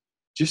just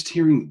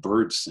hearing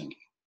birds singing,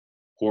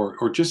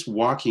 or just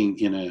walking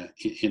in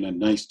a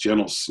nice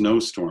gentle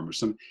snowstorm or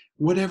something,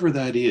 whatever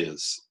that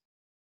is.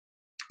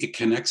 It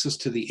connects us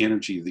to the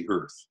energy of the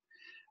earth.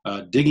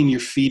 Digging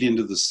your feet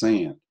into the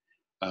sand,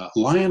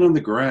 lying on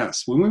the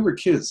grass. When we were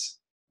kids,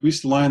 we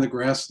used to lie on the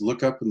grass,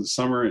 look up in the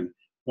summer, and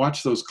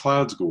watch those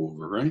clouds go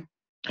over, right?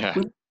 Yeah.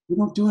 We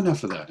don't do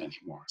enough of that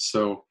anymore.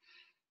 So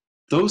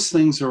those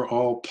things are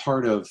all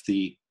part of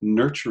the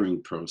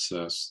nurturing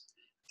process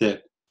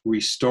that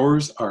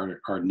restores our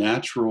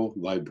natural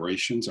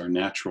vibrations, our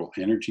natural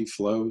energy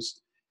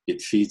flows.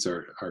 It feeds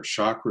our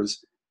chakras,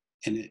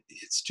 and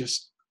it's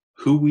just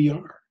who we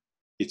are.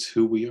 It's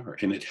who we are,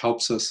 and it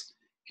helps us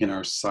in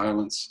our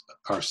silent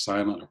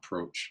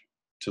approach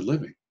to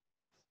living.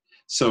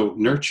 So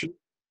nurture,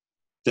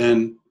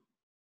 then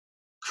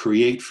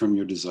create from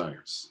your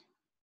desires.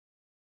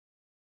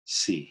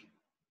 See,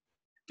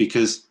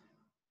 because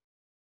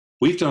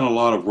we've done a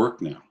lot of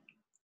work now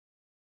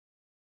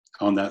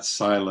on that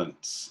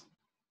silence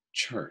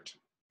chart.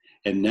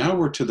 And now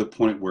we're to the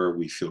point where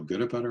we feel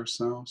good about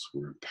ourselves,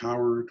 we're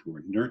empowered,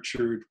 we're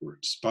nurtured, we're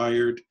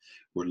inspired,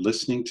 we're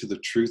listening to the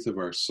truth of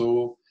our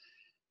soul.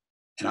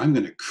 And I'm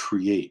going to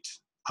create.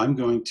 I'm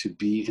going to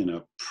be in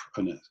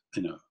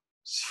a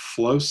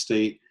flow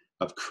state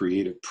of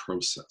creative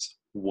process,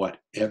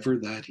 whatever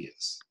that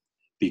is,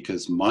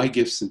 because my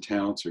gifts and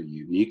talents are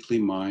uniquely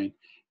mine,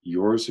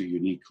 yours are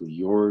uniquely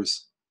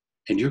yours,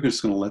 and you're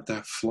just going to let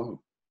that flow,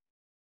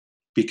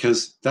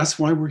 because that's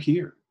why we're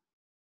here.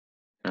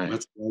 Right.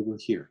 That's why we're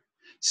here.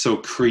 So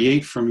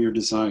create from your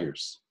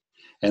desires.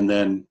 And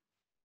then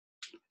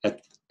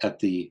at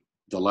the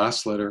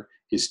last letter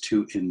is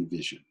to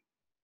envision.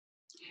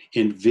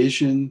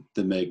 Envision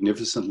the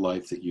magnificent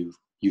life that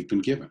you've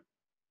been given.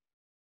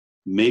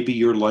 Maybe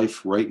your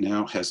life right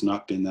now has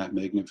not been that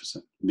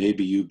magnificent.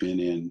 Maybe you've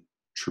been in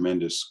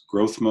tremendous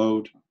growth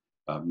mode.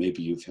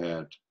 Maybe you've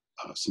had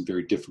some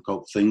very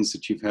difficult things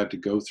that you've had to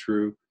go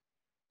through.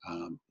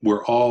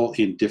 We're all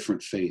in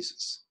different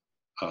phases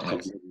of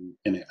living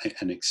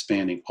and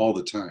expanding all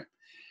the time.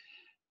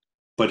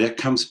 But it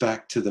comes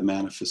back to the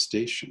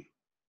manifestation.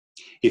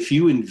 If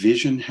you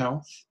envision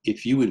health,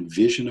 if you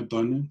envision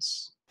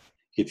abundance,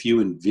 if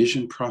you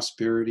envision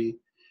prosperity,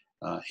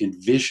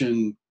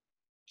 envision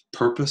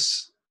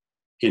purpose,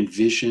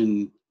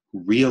 envision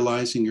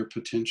realizing your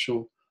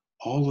potential,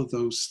 all of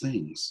those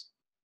things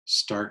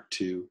start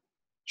to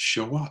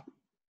show up.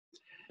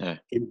 Yeah.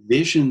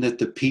 Envision that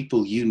the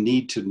people you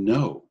need to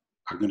know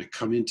are going to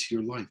come into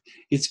your life.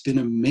 It's been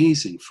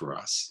amazing for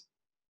us.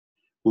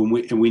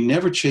 We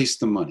never chased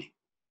the money.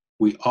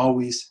 We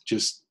always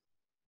just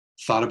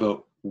thought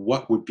about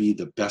what would be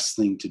the best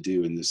thing to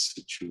do in this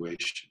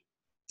situation.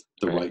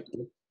 The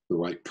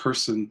right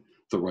person,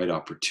 the right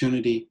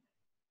opportunity.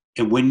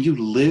 And when you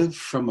live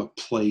from a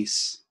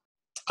place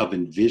of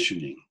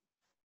envisioning,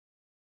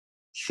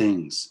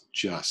 things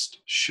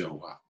just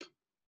show up.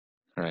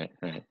 Right.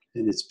 And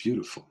it's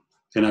beautiful.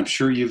 And I'm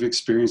sure you've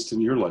experienced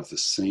in your life the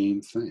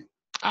same thing.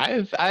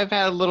 I've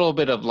had a little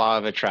bit of law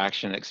of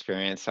attraction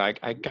experience, so I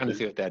kind of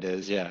see what that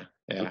is. Yeah.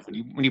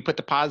 Okay. When you put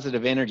the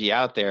positive energy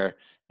out there,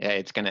 yeah,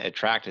 it's going to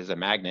attract as a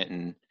magnet.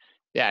 And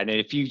yeah, and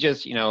if you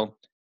just,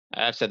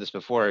 I've said this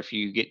before, if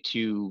you get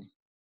too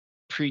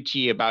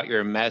preachy about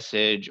your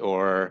message,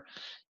 or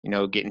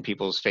get in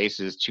people's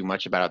faces too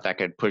much about it, that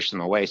could push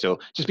them away. So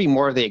just be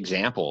more of the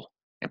example,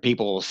 and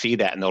people will see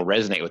that and they'll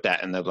resonate with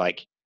that, and they'll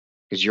like,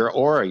 because your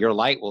aura, your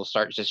light will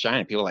start to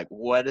shine. People are like,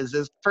 what is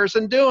this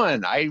person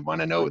doing? I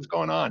want to know what's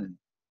going on. And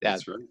yeah,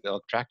 That's right. they'll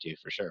attract you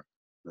for sure.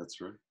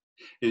 That's right.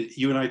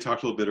 You and I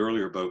talked a little bit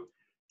earlier about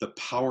the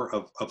power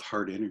of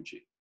heart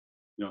energy.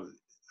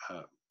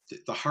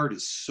 The heart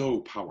is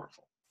so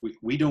powerful.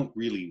 We don't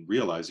really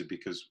realize it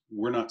because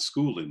we're not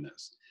schooled in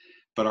this.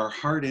 But our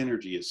heart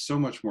energy is so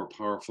much more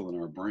powerful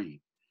than our brain.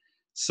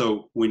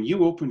 So when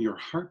you open your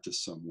heart to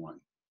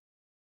someone,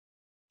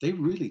 they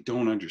really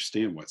don't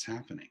understand what's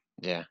happening.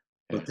 Yeah.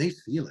 But they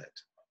feel it.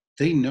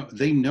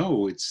 They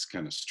know it's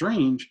kind of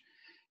strange,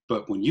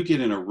 but when you get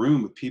in a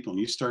room with people and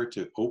you start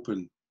to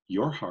open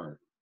your heart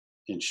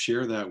and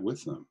share that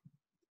with them,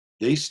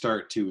 they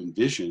start to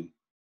envision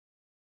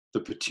the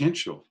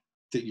potential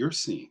that you're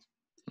seeing.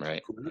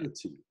 Right.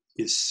 Gratitude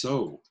is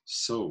so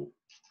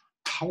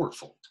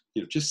powerful.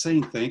 Just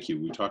saying thank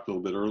you. We talked a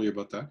little bit earlier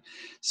about that.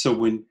 So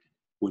when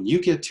you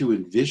get to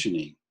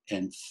envisioning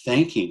and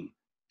thanking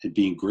and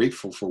being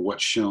grateful for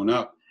what's shown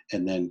up,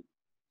 and then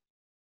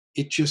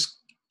it just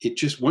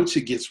once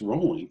it gets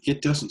rolling,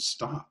 it doesn't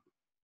stop.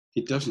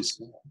 It doesn't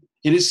stop.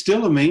 And it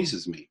still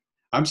amazes me.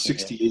 I'm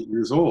 68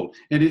 years old,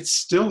 and it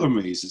still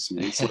amazes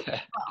me. It's like,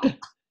 wow.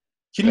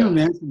 Can you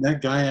imagine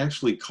that guy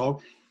actually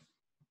called?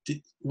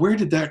 Where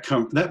did that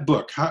come? That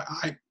book?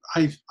 I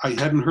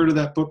hadn't heard of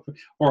that book,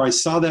 or I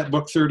saw that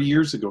book 30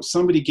 years ago.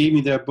 Somebody gave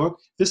me that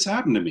book. This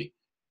happened to me.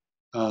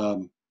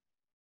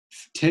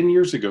 10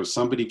 years ago,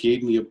 somebody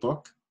gave me a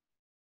book.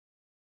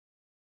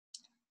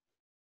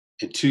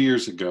 And 2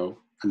 years ago,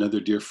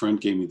 another dear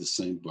friend gave me the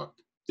same book.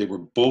 They were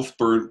both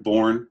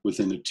born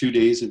within the 2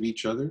 days of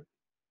each other,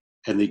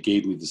 and they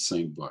gave me the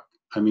same book.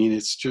 I mean,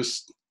 it's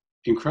just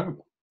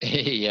incredible.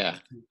 Yeah.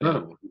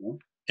 Incredible.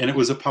 And it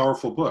was a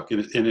powerful book,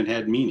 and it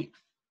had meaning.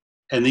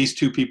 And these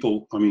two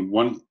people, I mean,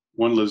 one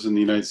lives in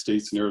the United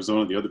States in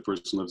Arizona, the other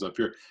person lives up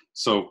here,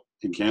 so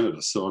in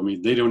Canada. So, I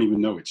mean, they don't even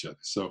know each other.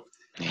 So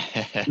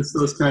just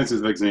those kinds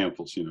of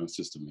examples, it's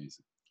just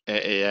amazing.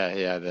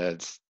 Yeah, the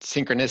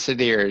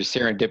synchronicity or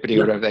serendipity,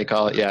 whatever they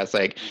call it. Yeah, it's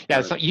like,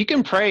 so you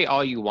can pray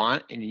all you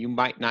want, and you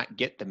might not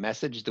get the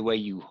message the way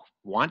you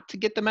want to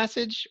get the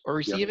message or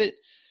receive it.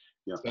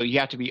 Yeah. So you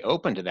have to be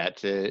open to that,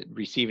 to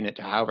receiving it,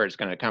 to however it's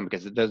going to come,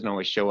 because it doesn't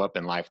always show up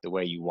in life the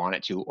way you want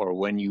it to or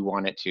when you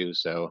want it to.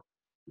 So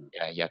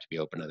yeah, you have to be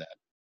open to that.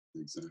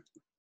 Exactly.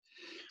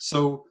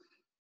 So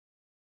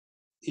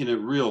in a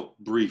real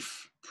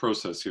brief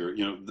process here,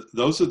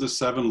 those are the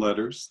 7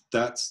 letters.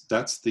 That's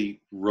the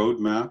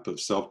roadmap of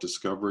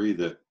self-discovery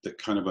that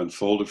kind of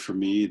unfolded for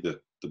me,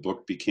 that the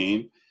book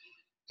became.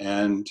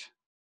 And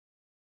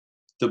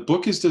the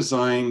book is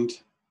designed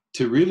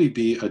to really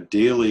be a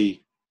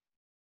daily,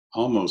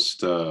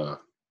 almost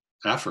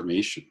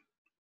affirmation.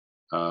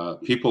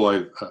 People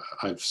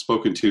I've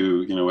spoken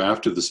to,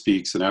 after the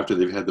speaks and after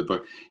they've had the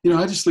book,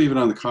 I just leave it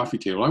on the coffee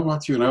table. I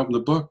walk through and I open the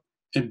book,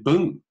 and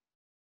boom,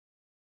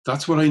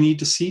 that's what I need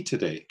to see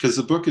today. Because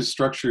the book is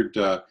structured.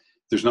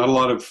 There's not a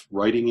lot of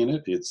writing in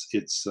it.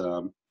 It's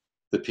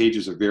the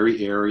pages are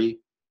very airy.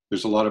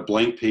 There's a lot of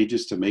blank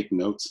pages to make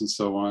notes and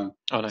so on.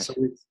 Oh, nice. So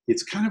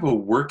it's kind of a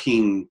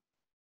working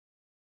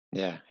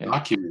Yeah. Yeah.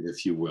 document,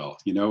 if you will.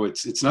 You know,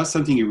 it's not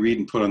something you read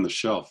and put on the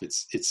shelf.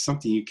 It's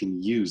something you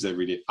can use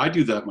every day. I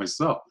do that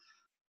myself.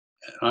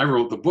 And I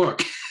wrote the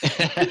book.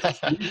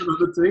 Just leave it on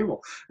the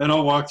table, and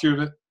I'll walk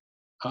through it.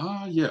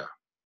 Ah, yeah,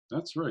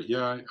 that's right.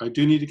 Yeah, I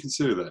do need to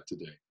consider that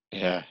today.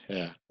 Yeah.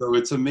 Yeah. So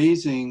it's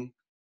amazing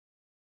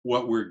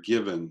what we're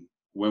given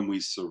when we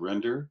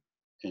surrender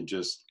and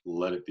just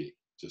let it be.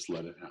 Just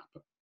let it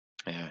happen.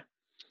 Yeah.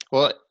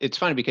 Well, it's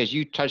funny because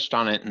you touched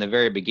on it in the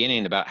very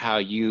beginning about how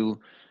you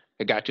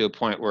got to a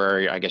point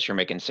where I guess you're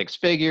making six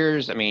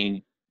figures. I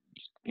mean,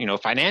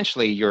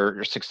 financially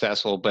you're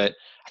successful, but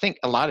I think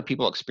a lot of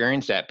people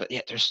experience that, but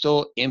yet they're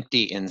still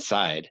empty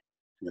inside.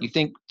 Yeah. You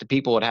think the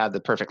people would have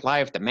the perfect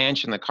life, the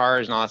mansion, the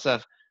cars, and all that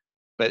stuff,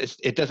 but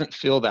it doesn't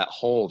fill that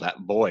hole, that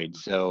void.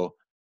 So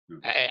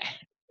Yeah.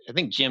 I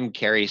think Jim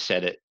Carrey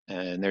said it,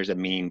 and there's a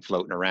meme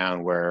floating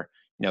around where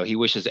he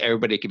wishes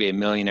everybody could be a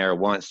millionaire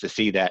once to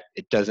see that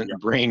it doesn't Yeah.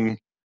 bring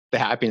the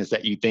happiness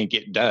that you think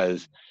it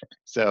does.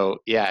 So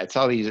yeah, it's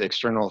all these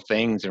external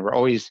things, and we're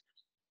always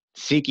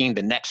seeking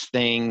the next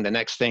thing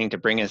to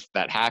bring us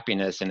that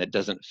happiness, and it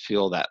doesn't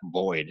fill that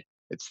void.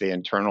 It's the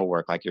internal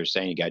work, like you're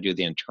saying. You got to do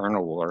the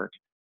internal work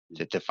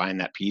to find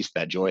that peace,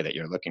 that joy that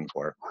you're looking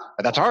for.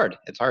 But that's hard.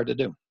 It's hard to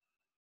do.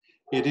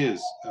 It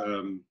is,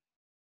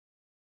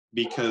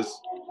 because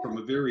from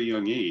a very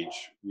young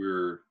age,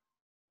 we're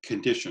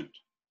conditioned,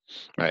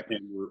 Right.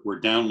 and we're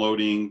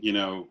downloading,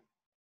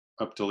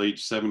 up till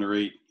age 7 or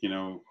 8,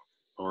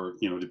 or,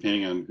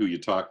 depending on who you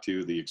talk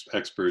to, the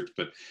experts,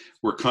 but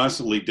we're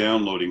constantly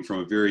downloading from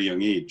a very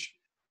young age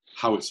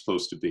how it's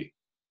supposed to be.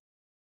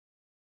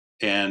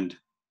 And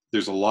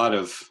there's a lot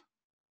of,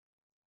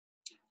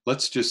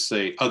 let's just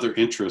say, other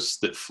interests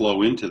that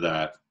flow into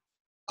that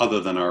other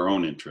than our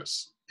own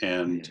interests.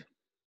 And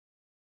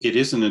it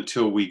isn't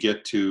until we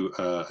get to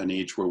an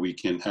age where we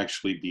can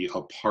actually be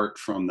apart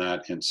from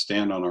that and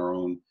stand on our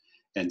own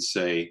and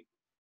say,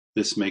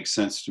 this makes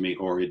sense to me,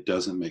 or it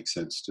doesn't make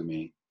sense to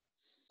me.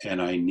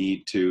 And I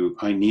need to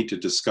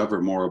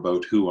discover more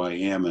about who I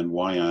am and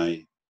why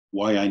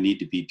I need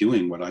to be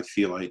doing what I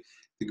feel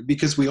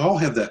because we all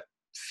have that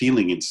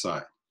feeling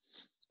inside.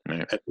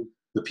 Right.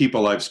 The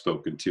people I've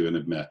spoken to and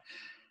have met,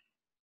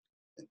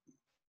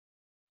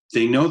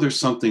 they know there's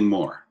something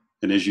more.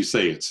 And as you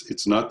say,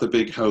 it's not the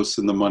big house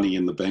and the money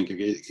in the bank.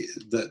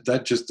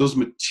 That just, those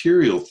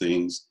material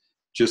things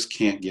just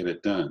can't get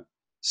it done.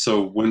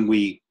 So when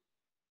we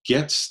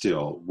get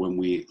still, when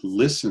we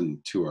listen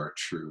to our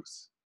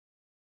truth,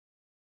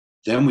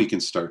 then we can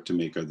start to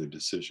make other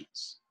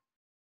decisions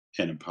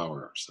and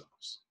empower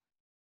ourselves.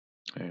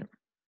 Right.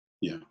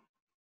 Yeah.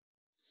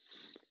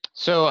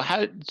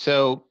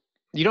 So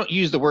you don't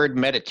use the word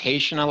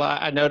meditation a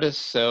lot, I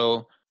noticed.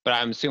 So, but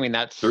I'm assuming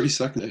 30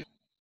 seconds.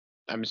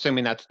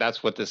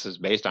 that's what this is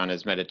based on,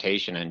 is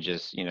meditation and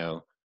just,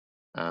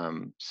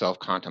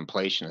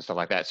 self-contemplation and stuff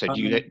like that. So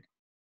do you,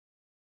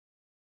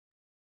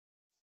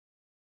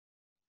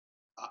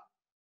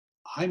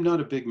 I'm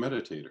not a big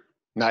meditator.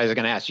 no, I was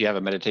going to ask, do you have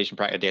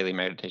a daily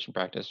meditation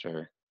practice,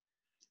 or?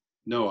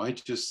 No, I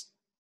just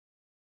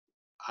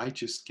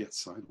get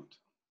silent.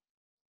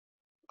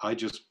 I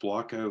just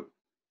block out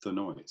the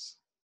noise.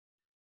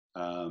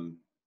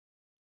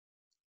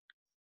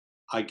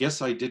 I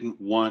guess I didn't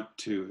want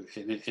to.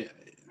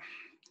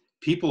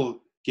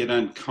 People get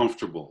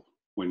uncomfortable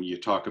when you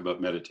talk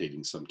about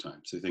meditating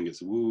sometimes. They think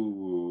it's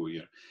woo,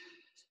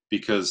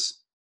 because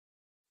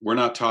we're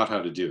not taught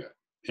how to do it.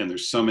 And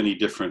there's so many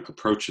different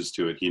approaches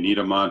to it. You need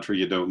a mantra,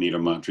 you don't need a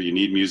mantra. You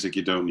need music,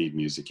 you don't need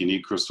music. You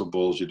need crystal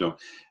bowls, you don't.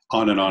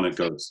 On and on it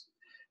goes.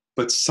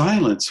 But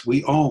silence,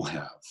 we all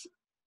have.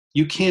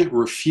 You can't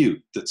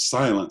refute that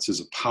silence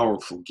is a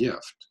powerful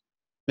gift.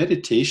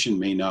 Meditation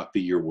may not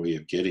be your way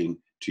of getting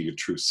to your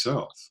true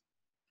self,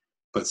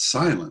 but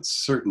silence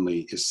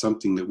certainly is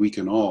something that we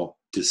can all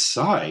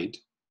decide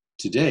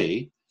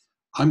today.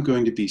 I'm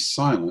going to be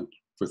silent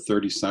for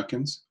 30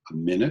 seconds, a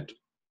minute,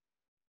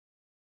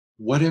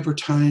 whatever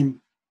time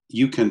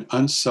you can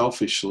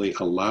unselfishly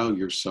allow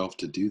yourself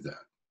to do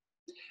that.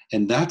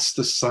 And that's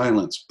the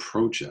Silence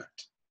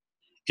Project.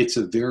 It's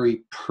a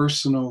very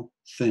personal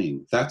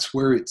thing. That's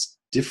where it's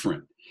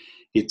different.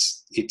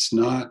 It's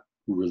not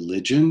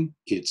religion.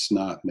 It's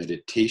not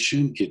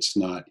meditation. It's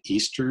not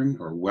Eastern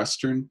or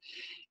Western.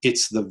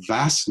 It's the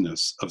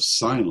vastness of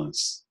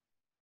silence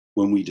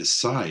when we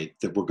decide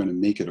that we're going to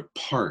make it a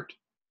part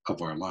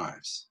of our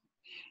lives.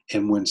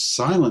 And when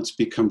silence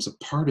becomes a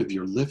part of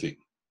your living,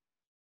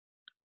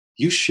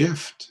 you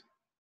shift.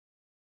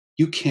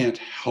 You can't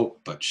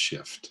help but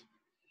shift,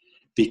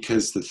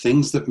 because the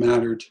things that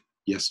mattered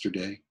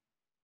yesterday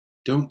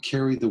don't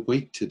carry the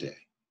weight today.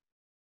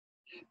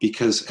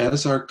 Because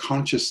as our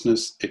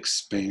consciousness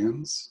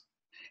expands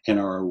and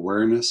our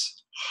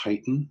awareness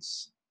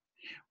heightens,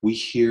 we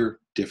hear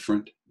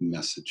different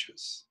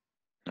messages.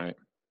 Right.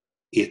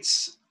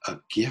 It's a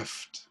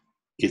gift.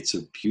 It's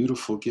a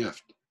beautiful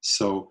gift.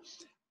 So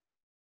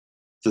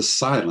the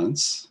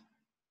silence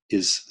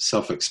is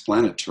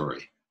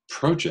self-explanatory.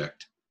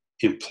 Project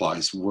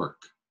implies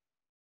work.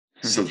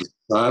 So the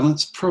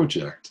Silence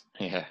Project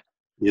Yeah.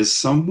 is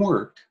some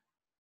work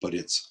but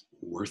it's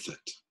worth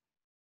it.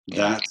 Yeah.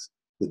 That's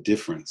the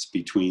difference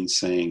between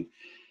saying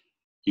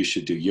you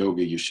should do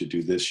yoga, you should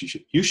do this,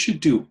 you should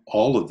do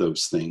all of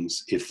those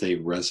things if they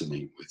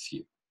resonate with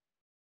you.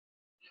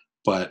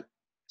 But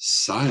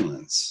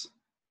silence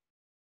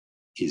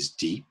is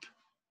deep,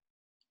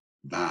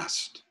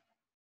 vast,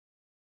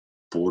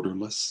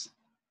 borderless,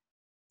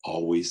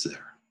 always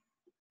there.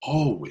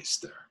 Always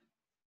there.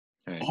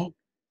 Right. Always.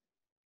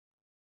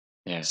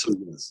 Yeah. So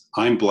yes,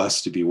 I'm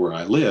blessed to be where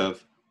I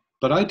live,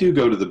 but I do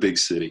go to the big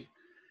city.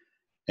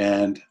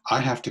 And I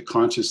have to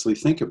consciously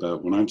think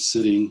about when I'm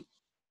sitting,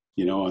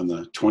 on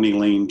the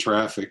 20-lane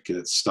traffic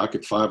that's stuck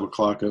at 5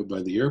 o'clock out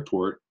by the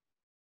airport,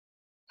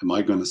 am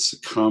I going to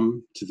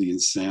succumb to the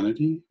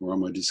insanity, or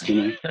am I just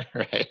going to,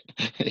 Right.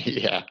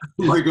 Yeah.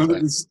 am I going to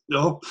Exactly. be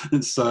still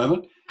and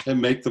silent and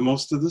make the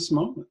most of this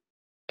moment?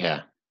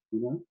 Yeah.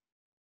 You know,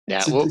 Yeah.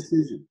 it's a Well,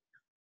 decision.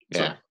 yeah.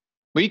 Sorry.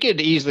 Well, you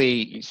could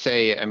easily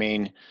say, I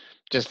mean,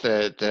 just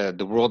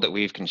the world that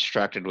we've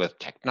constructed with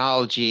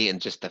technology and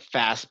just the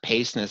fast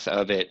pacedness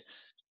of it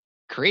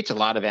creates a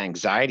lot of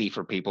anxiety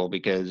for people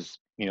because,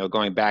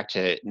 going back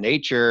to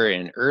nature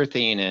and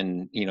earthing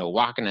and,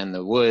 walking in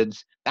the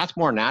woods, that's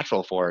more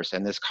natural for us.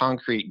 And this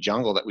concrete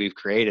jungle that we've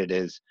created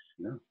is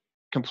Yeah.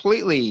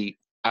 completely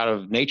out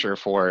of nature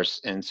for us.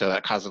 And so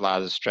that causes a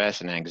lot of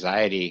stress and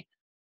anxiety.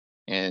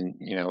 And,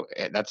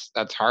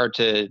 that's hard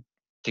to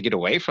get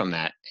away from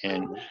that.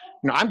 And,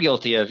 I'm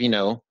guilty of,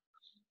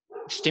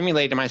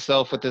 stimulating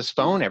myself with this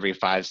phone every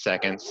 5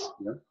 seconds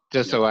Yeah.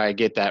 just Yeah. so I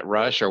get that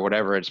rush or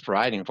whatever it's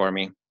providing for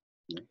me.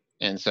 Yeah.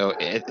 And so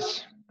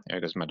there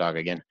goes my dog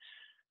again.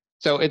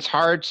 So it's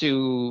hard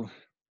to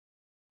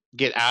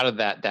get out of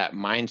that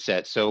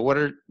mindset. So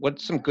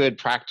what's some good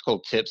practical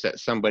tips that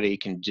somebody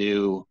can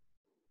do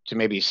to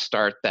maybe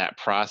start that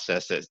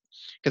process?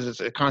 Because it's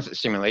a constant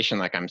stimulation,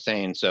 like I'm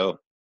saying. So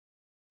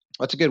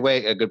what's a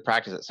good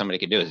practice that somebody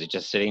could do? Is it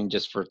just sitting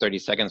just for 30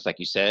 seconds, like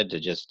you said, to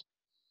just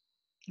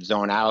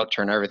zone out,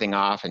 turn everything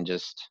off, and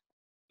just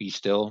be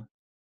still?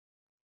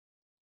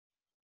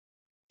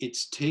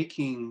 It's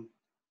taking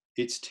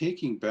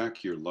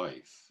back your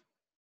life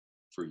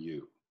for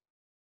you.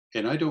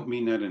 And I don't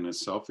mean that in a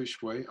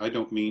selfish way. I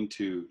don't mean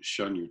to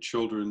shun your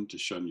children, to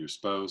shun your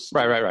spouse,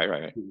 Right, to right, right,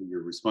 right, right.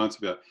 your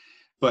responsibility.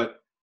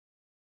 But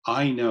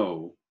I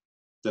know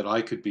that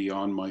I could be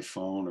on my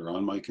phone or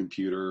on my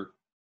computer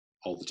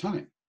all the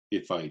time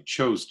if I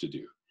chose to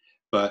do.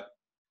 But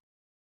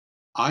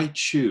I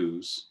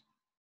choose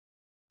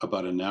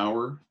about an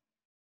hour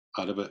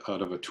out of a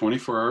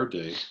 24-hour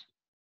day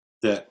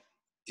that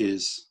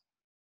is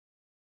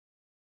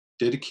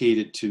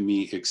dedicated to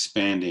me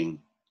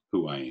expanding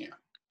who I am.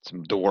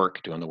 Doing the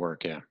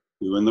work, yeah.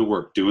 Doing the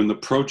work, doing the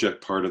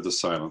project part of the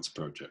Silence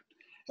Project.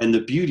 And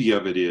the beauty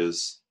of it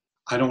is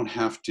I don't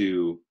have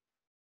to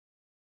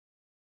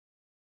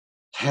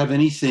have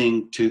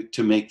anything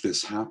to make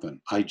this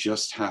happen. I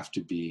just have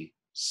to be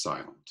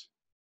silent.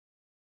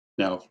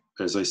 Now,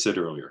 as I said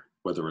earlier,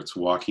 whether it's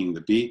walking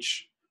the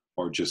beach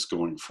or just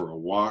going for a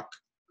walk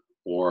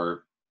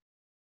or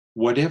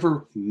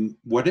whatever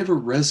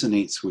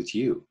resonates with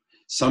you.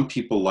 Some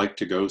people like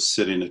to go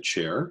sit in a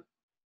chair.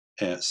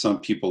 Some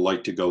people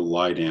like to go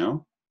lie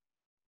down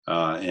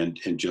and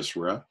just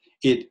rest.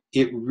 It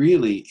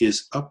really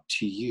is up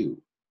to you.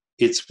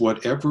 It's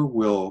whatever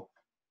will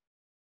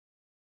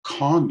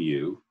calm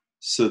you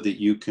so that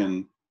you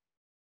can,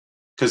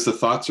 because the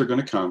thoughts are going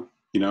to come.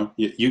 You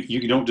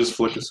don't just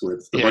flick a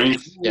switch. The Yeah, brain,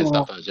 yeah,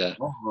 stuff like that.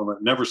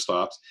 it never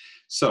stops.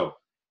 So,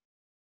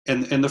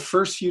 and the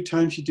first few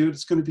times you do it,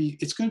 it's going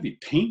to be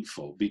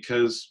painful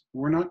because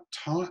we're not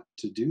taught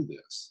to do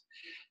this.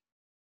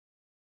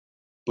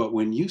 But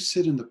when you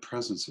sit in the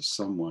presence of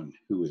someone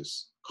who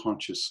is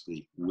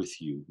consciously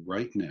with you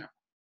right now,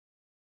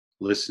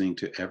 listening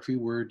to every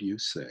word you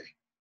say,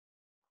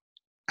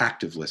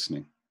 active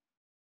listening,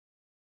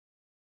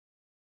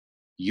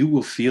 you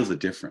will feel the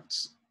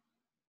difference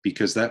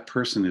because that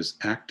person is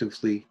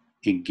actively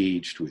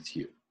engaged with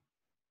you.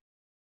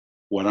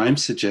 What I'm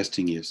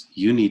suggesting is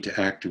you need to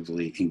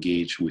actively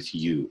engage with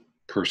you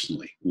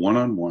personally,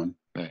 one-on-one.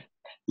 Right.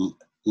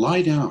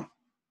 Lie down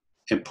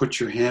and put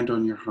your hand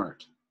on your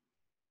heart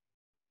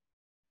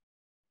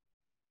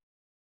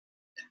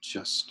and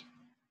just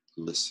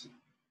listen.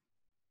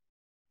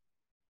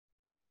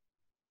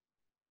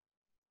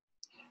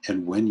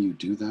 And when you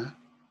do that,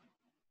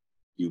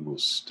 you will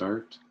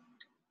start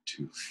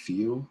to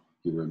feel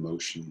your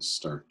emotions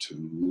start to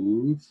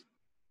move.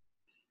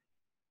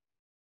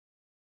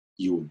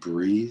 You will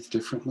breathe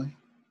differently.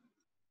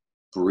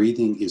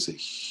 Breathing is a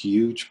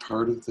huge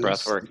part of Breath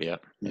this. work,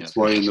 yep. That's Yep.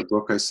 why in the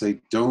book I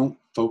say, don't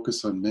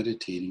focus on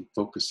meditating,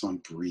 focus on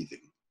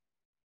breathing.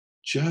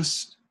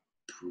 Just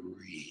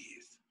breathe.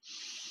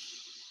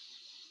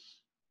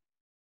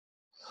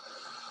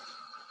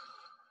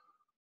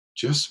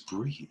 Just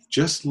breathe.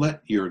 Just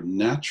let your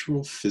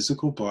natural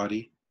physical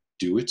body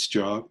do its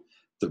job.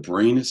 The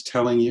brain is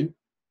telling you,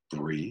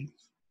 breathe.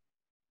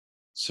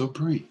 So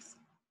breathe.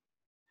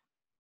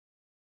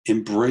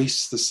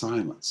 Embrace the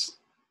silence,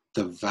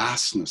 the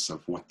vastness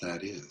of what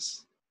that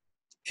is.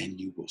 and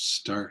you will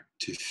start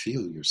to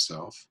feel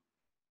yourself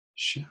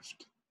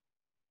shift.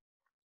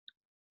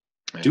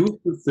 Yeah. Do it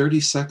for 30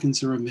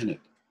 seconds or a minute.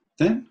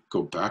 Then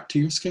go back to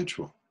your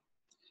schedule.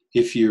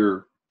 If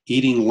you're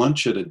eating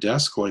lunch at a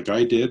desk like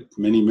I did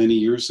many, many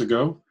years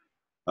ago,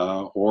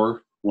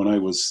 or when I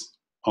was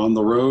on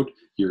the road,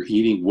 you're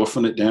eating,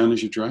 woofing it down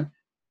as you drive,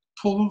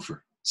 pull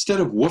over.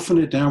 Instead of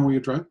woofing it down where you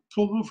drive,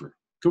 pull over.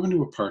 Go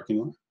into a parking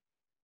lot,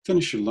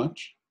 finish your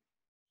lunch,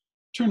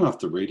 turn off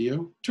the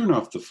radio, turn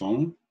off the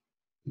phone,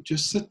 and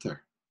just sit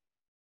there.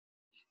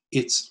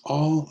 It's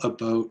all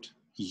about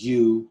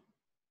you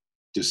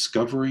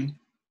discovering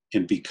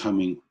and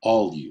becoming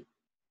all you,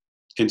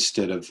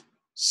 instead of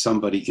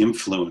somebody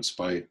influenced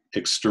by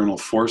external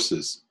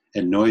forces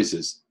and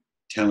noises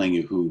telling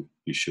you who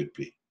you should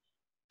be.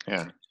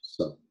 Yeah.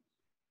 So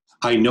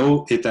I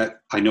know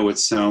it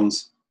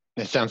sounds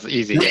It sounds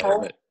easy. Yeah.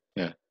 simple,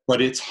 Yeah.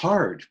 but it's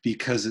hard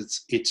because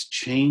it's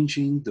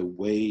changing the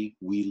way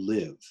we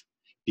live,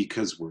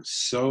 because we're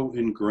so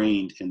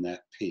ingrained in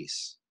that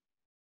pace.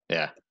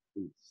 Yeah.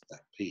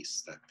 That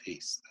pace, that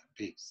pace, that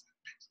pace.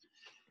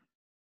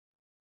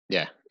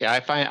 Yeah. Yeah. I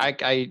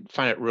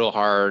find it real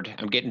hard.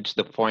 I'm getting to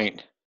the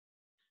point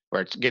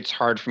where it gets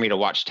hard for me to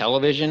watch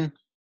television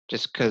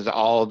just because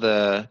all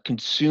the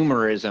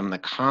consumerism, the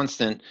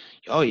constant,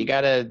 oh, you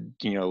gotta,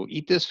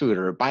 eat this food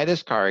or buy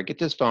this car, get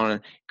this phone,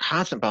 and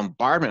constant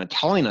bombardment of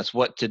telling us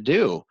what to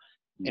do.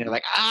 And you're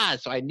like,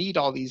 so I need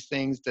all these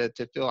things to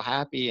feel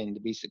happy and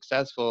to be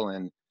successful.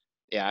 And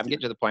yeah, I'm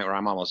getting to the point where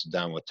I'm almost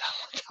done with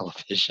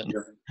television.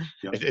 Yeah.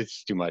 Yeah.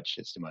 It's too much.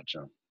 It's too much.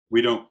 Yeah.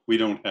 We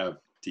don't have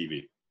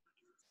TV.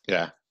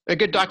 Yeah. A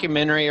good We don't.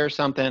 documentary or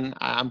something.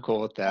 I'm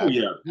cool with Oh that.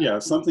 yeah, yeah.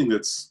 Something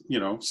that's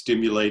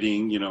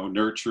stimulating,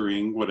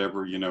 nurturing,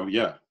 whatever. Yeah,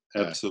 Yeah.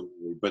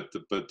 absolutely. But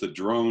the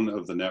drone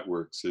of the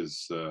networks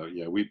is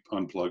we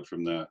unplugged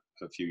from that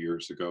a few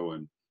years ago,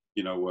 and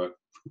you know what?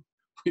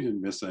 We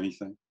didn't miss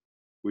anything.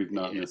 We've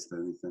not Yeah. missed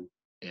anything.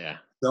 Yeah.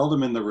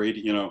 Seldom in the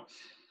radio.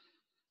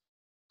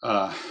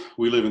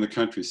 We live in the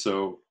country,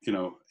 so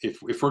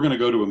if we're going to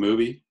go to a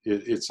movie,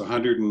 it's a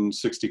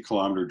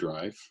 160-kilometer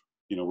drive.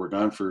 We're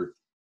gone for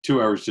 2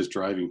 hours just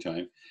driving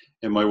time,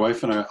 and my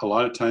wife and I, a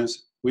lot of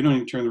times, we don't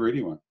even turn the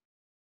radio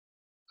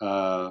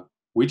on.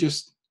 We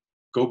just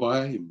go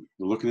by, and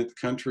we're looking at the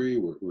country.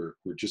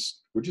 We're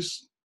just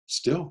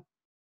still.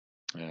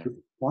 Yeah. We're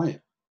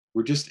quiet.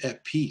 We're just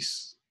at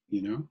peace.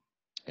 Yeah.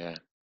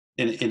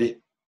 And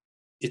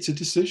it's a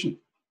decision.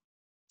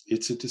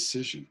 It's a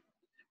decision.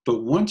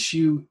 But once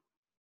you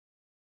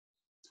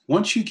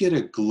get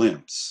a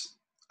glimpse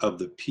of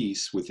the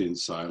peace within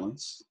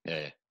silence,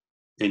 Yeah.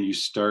 and you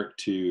start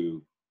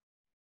to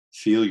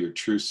feel your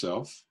true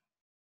self,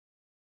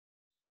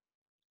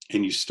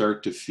 and you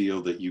start to feel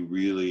that you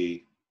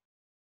really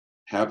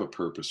have a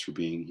purpose for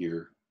being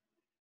here,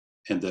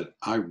 and that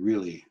I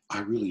really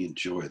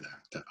enjoy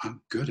that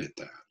I'm good at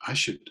that.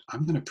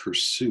 I'm going to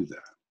pursue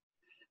that.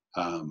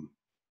 I'm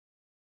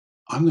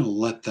going to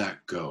let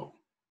that go.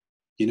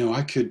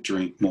 I could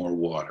drink more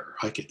water.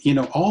 I could,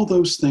 all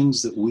those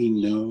things that we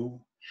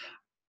know.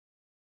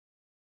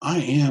 I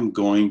am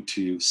going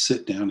to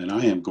sit down and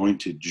I am going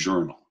to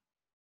journal.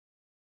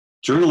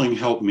 Journaling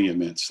helped me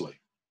immensely.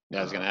 Yeah,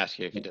 I was going to ask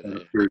you if you did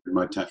that. Period of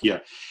my time. Yeah.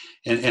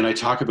 And I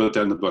talk about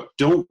that in the book.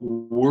 Don't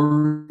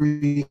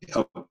worry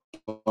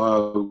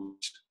about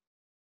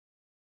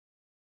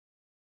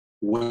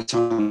what's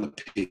on the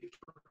paper.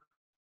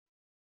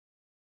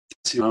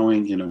 It's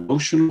allowing an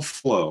emotional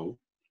flow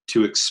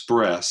to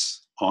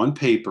express on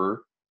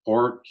paper,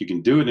 or you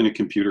can do it in a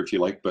computer if you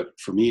like. But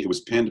for me, it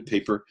was pen to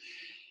paper.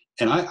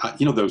 And I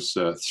those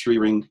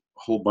 3-ring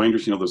hole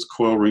binders, those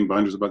coil ring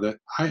binders about that.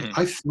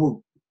 I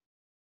filled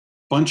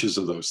bunches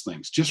of those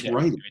things, just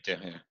writing. Me too,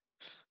 yeah.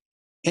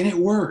 And it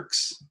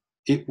works.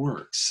 It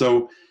works.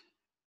 So,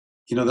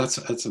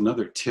 that's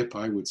another tip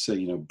I would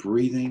say,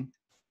 breathing,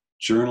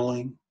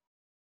 journaling,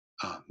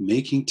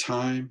 making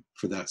time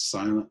for that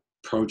silent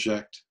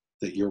project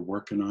that you're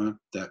working on,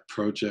 that's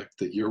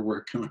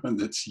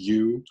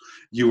you.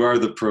 You are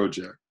the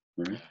project,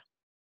 right?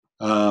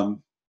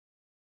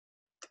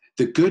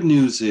 The good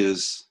news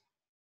is,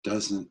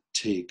 doesn't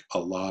take a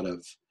lot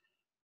of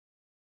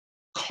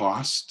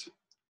cost,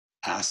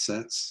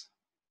 assets.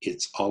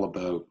 It's all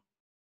about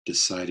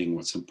deciding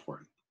what's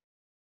important.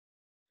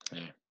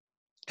 Yeah.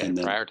 And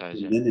then,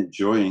 prioritize it.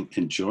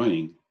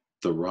 enjoying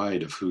the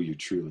ride of who you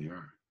truly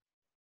are.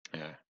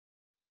 Yeah.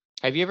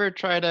 Have you ever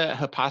tried a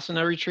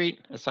Vipassana retreat,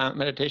 a silent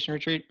meditation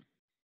retreat?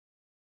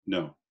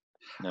 No.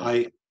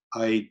 No.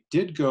 I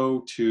did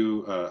go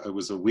to, it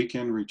was a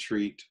weekend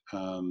retreat.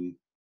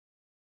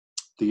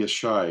 The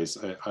Ashais,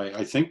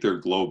 I think they're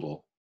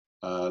global.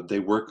 They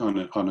work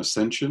on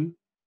ascension.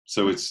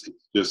 So it's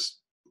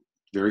just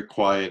very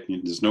quiet.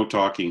 There's no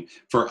talking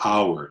for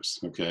hours.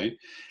 Okay.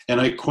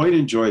 And I quite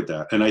enjoyed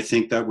that. And I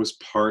think that was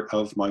part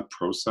of my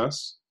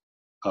process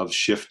of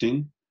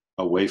shifting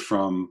away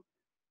from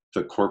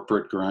the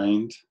corporate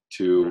grind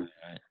to,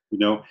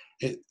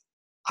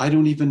 I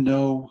don't even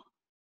know.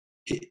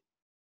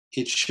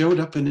 It showed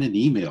up in an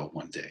email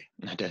one day.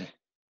 I did.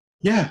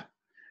 Yeah.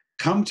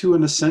 come to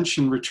an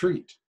ascension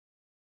retreat.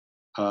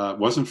 It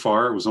wasn't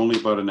far. It was only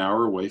about an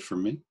hour away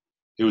from me.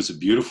 It was a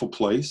beautiful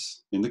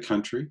place in the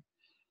country,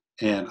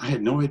 and I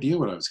had no idea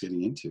what I was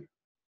getting into.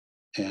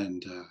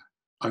 And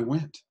I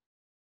went,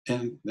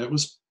 and it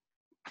was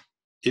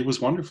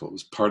wonderful. It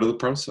was part of the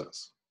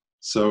process.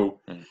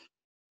 So, Mm.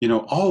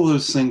 all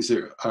those things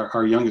that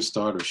our youngest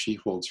daughter, she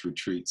holds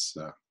retreats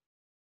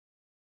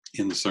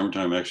in the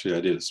summertime. Actually,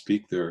 I did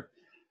speak there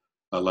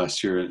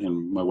last year,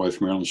 and my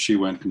wife Marilyn, she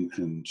went,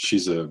 and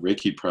she's a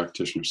Reiki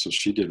practitioner, so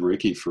she did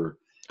Reiki for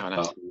Oh, a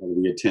nice. lot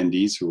of the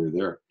attendees who were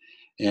there.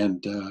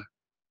 And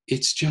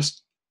it's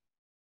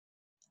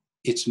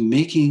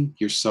making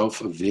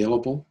yourself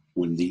available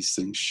when these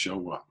things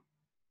show up.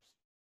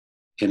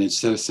 And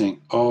instead of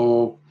saying,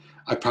 oh,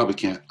 I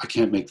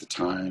can't make the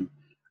time,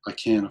 I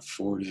can't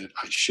afford it,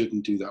 I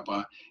shouldn't do that,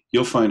 but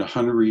you'll find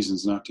 100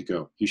 reasons not to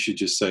go. You should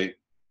just say,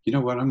 you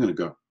know what, I'm going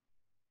to go.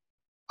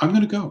 I'm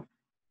going to go.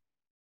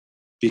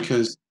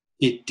 Because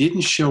it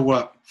didn't show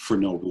up for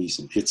no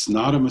reason. It's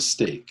not a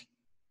mistake.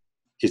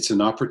 It's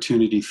an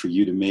opportunity for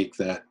you to make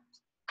that,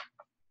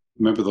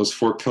 remember those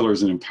 4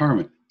 pillars in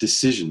empowerment,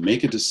 decision.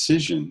 Make a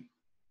decision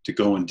to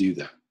go and do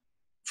that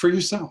for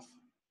yourself.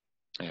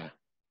 Yeah.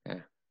 Yeah.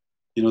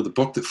 The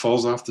book that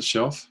falls off the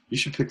shelf, you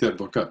should pick that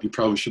book up. You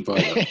probably should buy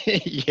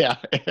that. Yeah.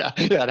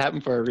 That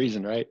happened for a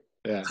reason, right?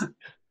 Yeah.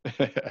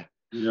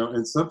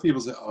 And some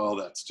people say, oh,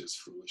 that's just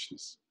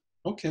foolishness.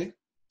 Okay,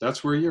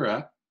 that's where you're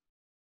at.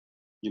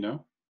 Yeah.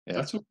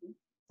 That's okay.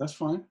 That's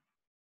fine.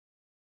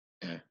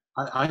 Yeah.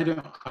 I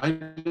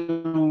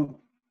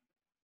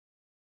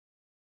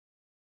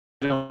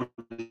don't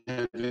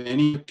have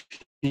any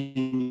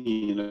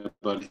opinion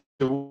about it.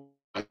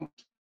 I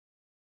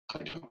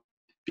don't.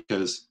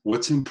 Because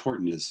what's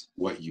important is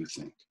what you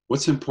think.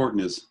 What's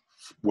important is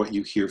what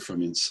you hear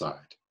from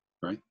inside,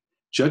 right?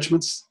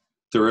 Judgments,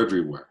 they're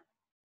everywhere.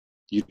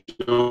 You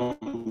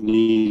don't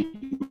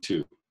need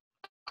to.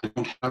 I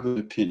don't have an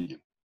opinion.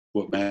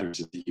 What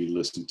matters is that you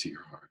listen to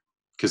your heart,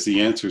 because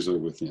the answers are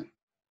within.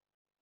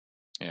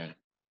 Yeah.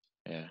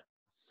 Yeah.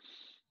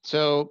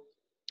 So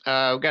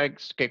we've got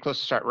to get close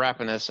to start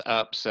wrapping this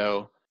up.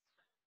 So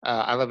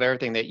I love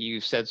everything that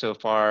you've said so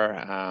far.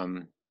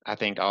 I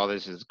think all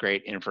this is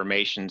great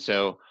information.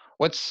 So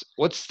what's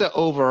the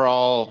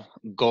overall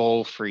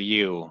goal for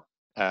you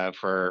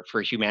for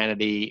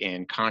humanity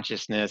and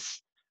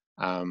consciousness?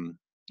 I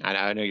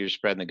know you're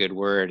spreading the good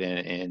word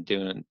and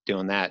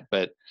doing that,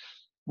 but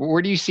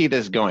where do you see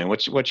this going?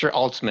 What's your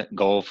ultimate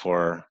goal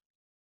for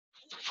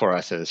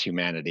us as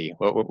humanity?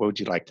 What would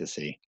you like to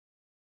see?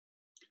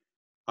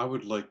 I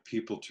would like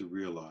people to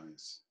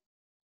realize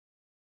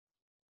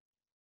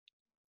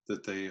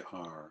that they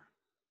are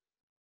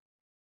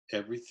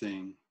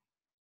everything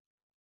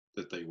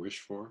that they wish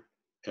for,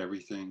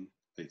 everything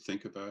they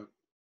think about.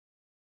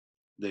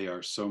 They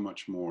are so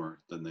much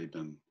more than they've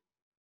been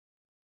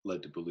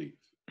led to believe.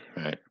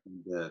 Right.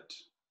 That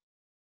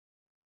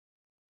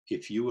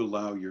if you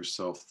allow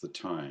yourself the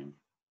time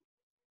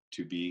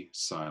to be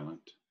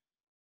silent,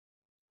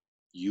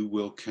 you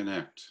will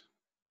connect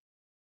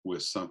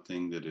with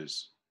something that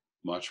is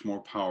much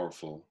more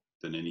powerful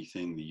than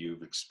anything that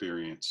you've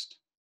experienced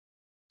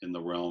in the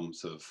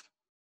realms of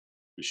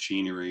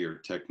machinery or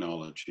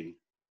technology,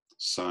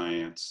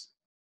 science,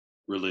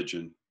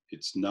 religion.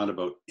 It's not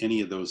about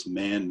any of those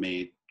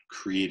man-made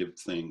creative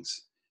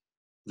things.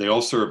 They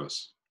all serve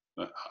us.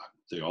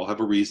 They all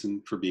have a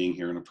reason for being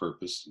here and a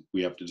purpose.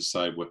 We have to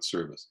decide what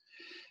serves.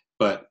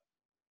 But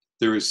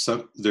there's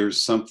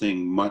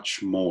something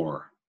much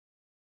more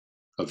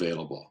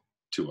available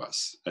to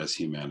us as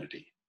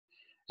humanity.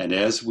 And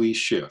as we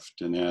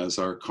shift and as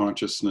our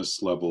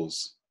consciousness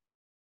levels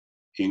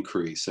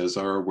increase, as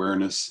our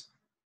awareness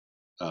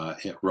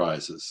it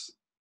rises,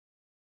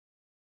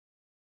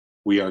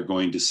 we are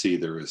going to see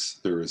there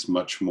is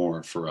much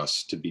more for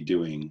us to be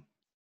doing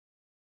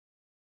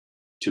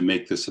to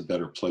make this a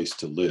better place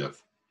to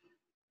live.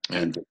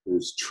 And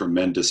there's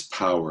tremendous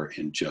power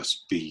in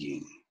just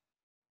being.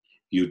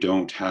 You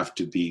don't have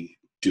to be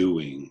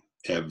doing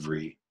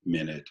every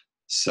minute,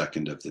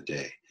 second of the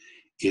day.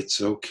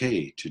 It's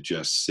okay to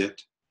just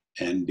sit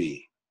and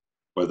be,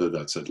 whether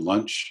that's at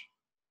lunch,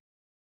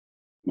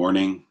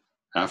 morning,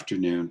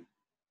 afternoon,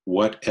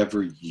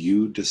 whatever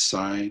you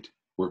decide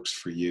works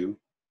for you.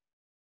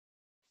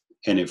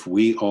 And if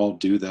we all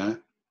do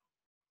that,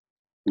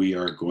 we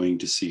are going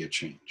to see a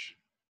change,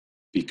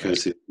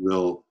 because it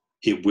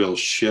will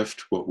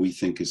shift what we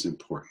think is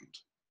important.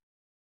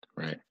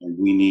 Right. And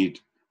we need,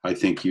 I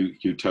think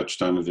you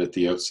touched on it at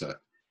the outset,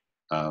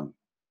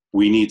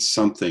 we need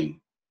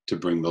something to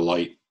bring the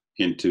light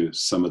into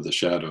some of the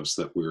shadows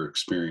that we're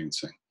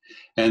experiencing.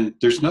 And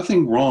there's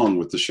nothing wrong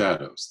with the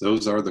shadows.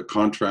 Those are the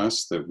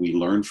contrasts that we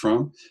learn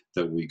from,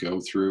 that we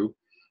go through.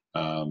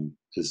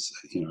 As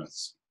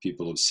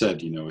people have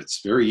said,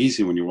 it's very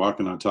easy when you're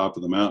walking on top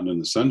of the mountain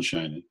and the sun's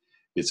shining.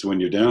 It's when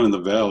you're down in the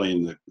valley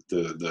and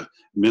the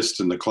mist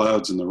and the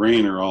clouds and the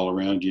rain are all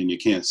around you and you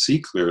can't see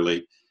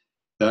clearly.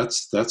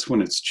 That's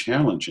when it's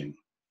challenging.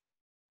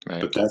 Right.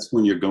 But that's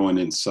when you're going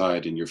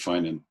inside and you're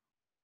finding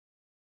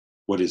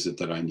what is it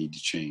that I need to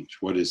change?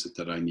 What is it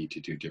that I need to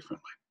do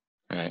differently?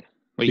 Right.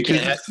 Well, you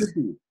Because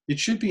can't. it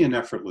should be an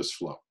effortless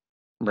flow.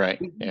 Right.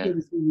 We have Yeah.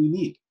 everything we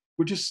need.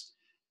 We're just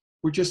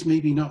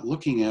maybe not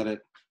looking at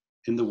it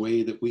in the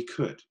way that we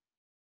could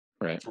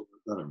Right. for the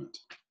betterment.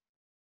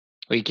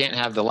 Well, you can't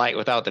have the light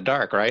without the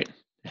dark, right?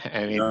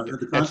 I mean,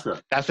 The that's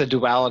contract. that's the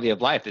duality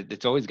of life.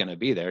 It's always going to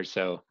be there.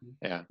 So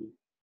yeah.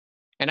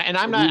 And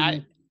I'm But not.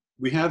 I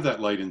we have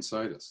that light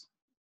inside us.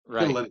 We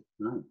gotta right. let it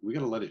shine. We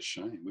gotta let it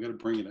shine. We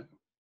gotta bring it out.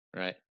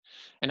 Right.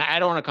 And I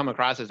don't want to come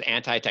across as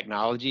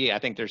anti-technology. I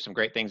think there's some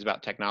great things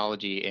about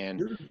technology, and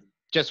Sure.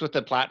 just with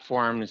the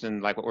platforms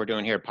and like what we're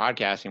doing here,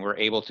 podcasting, we're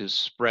able to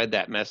spread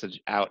that message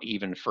out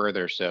even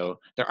further. So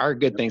there are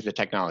good things to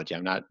technology.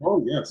 I'm not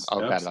Oh yes, all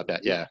bad about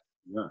that. absolutely. Yeah.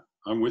 Yeah,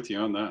 I'm with you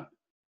on that.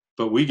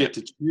 But we Yeah. get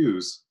to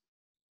choose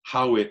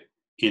how it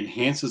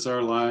enhances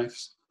our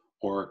lives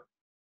or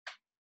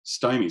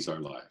stymies our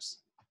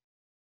lives.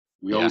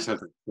 We Yeah. always have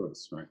that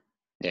choice, right?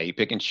 Yeah. You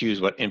pick and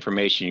choose what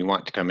information you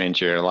want to come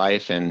into your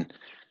life, and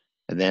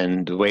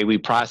then the way we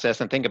process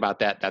and think about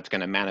that, that's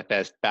going to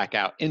manifest back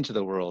out into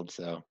the world.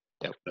 So,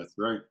 yep. That's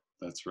right.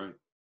 That's right.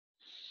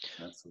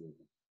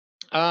 Absolutely.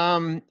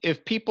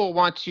 If people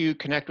want to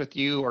connect with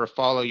you or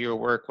follow your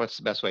work, what's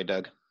the best way,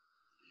 Doug?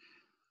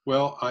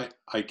 Well, I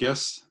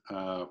guess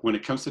when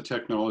it comes to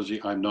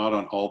technology, I'm not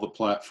on all the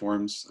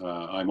platforms.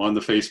 I'm on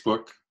the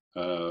Facebook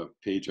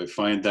page. I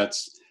find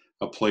that's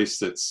a place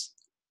that's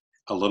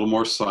a little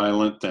more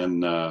silent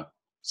than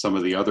some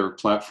of the other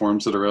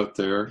platforms that are out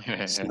there.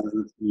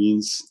 Silence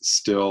means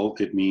still,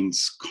 it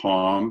means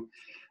calm.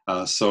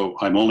 So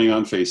I'm only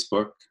on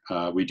Facebook.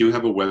 We do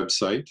have a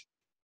website,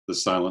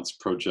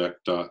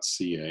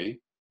 theSILENCEproject.ca.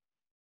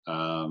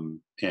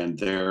 And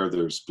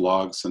there's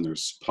blogs and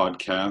there's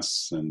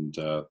podcasts and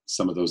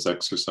some of those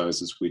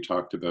exercises we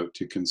talked about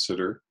to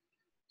consider.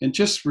 And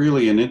just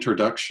really an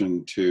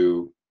introduction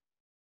to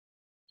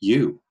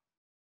you,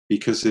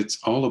 because it's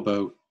all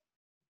about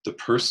the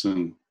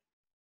person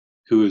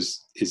who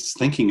is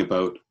thinking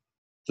about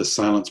the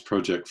Silence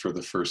Project for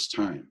the first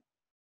time.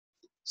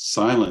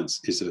 Silence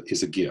is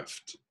a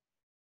gift.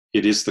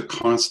 It is the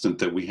constant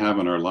that we have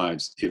in our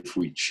lives if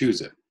we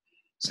choose it.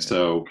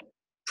 So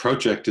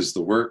project is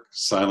the work,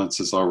 silence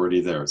is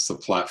already there. It's the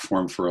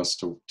platform for us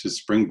to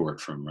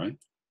springboard from, right?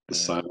 The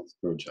Silence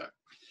Project.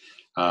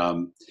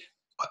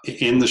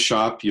 In the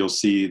shop, you'll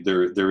see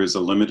there is a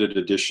limited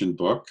edition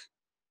book,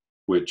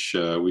 which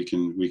we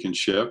can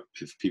ship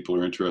if people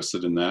are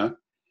interested in that.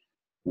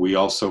 We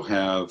also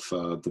have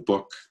the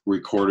book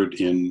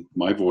recorded in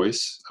my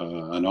voice,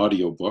 an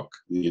audio book,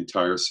 the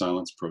entire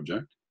Silence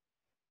Project.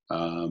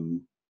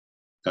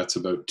 That's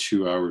about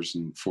 2 hours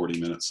and 40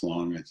 minutes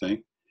long, I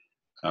think.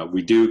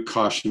 We do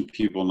caution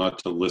people not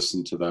to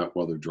listen to that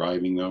while they're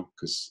driving, though,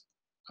 because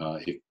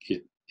it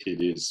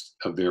is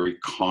a very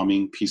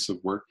calming piece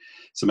of work.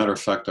 As a matter of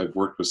fact, I've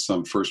worked with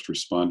some first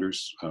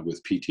responders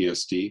with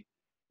PTSD.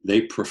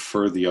 They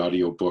prefer the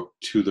audio book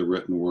to the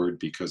written word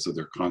because of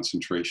their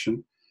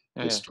concentration.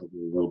 They struggle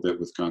a little bit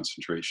with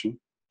concentration.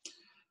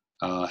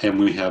 And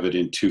we have it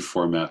in 2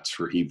 formats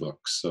for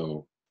ebooks,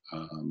 so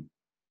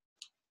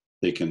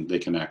they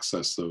can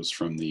access those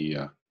from the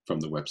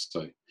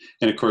website.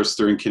 And of course,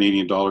 they're in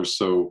Canadian dollars,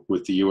 so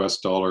with the US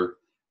dollar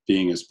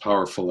being as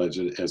powerful as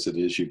it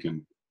is, you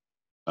can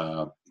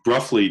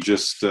roughly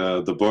just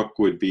the book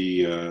would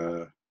be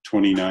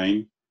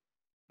 $29,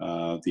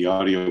 the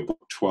audio book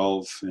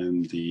 $12,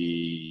 and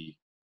the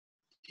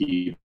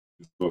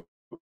ebook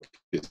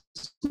is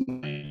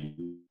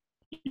 $9.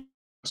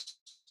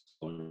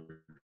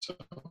 So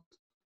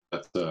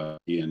that's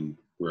in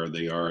where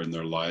they are in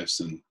their lives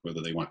and whether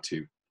they want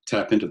to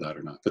tap into that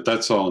or not. But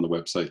that's all on the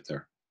website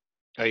there.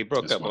 Oh, you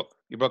broke as up. well.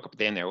 You broke up at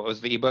the end there. What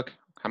was the ebook?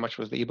 How much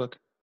was the ebook?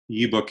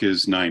 The ebook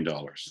is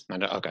 $9.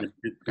 Okay.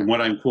 And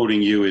what I'm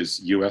quoting you is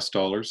US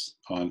dollars.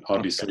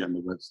 Obviously, Okay. on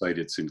the website,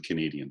 it's in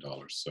Canadian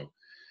dollars. So,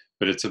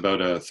 but it's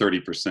about a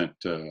 30%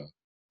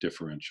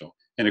 differential.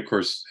 And of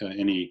course,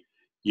 any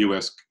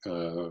US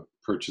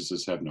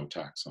purchases have no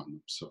tax on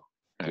them. So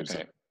there's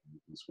that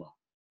as well.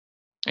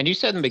 And you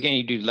said in the beginning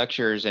you do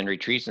lectures and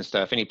retreats and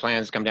stuff. Any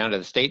plans to come down to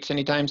the States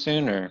anytime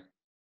soon, or?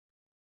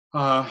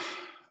 I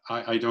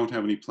don't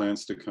have any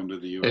plans to come to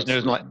the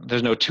There's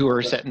US. no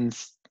tour set in.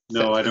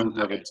 No, I don't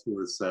have a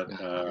tour set.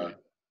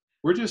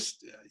 We're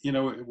just,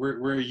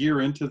 we're a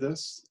year into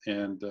this,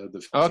 and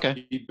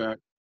the feedback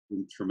has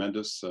been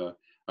tremendous.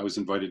 I was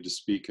invited to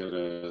speak at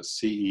a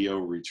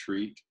CEO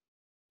retreat.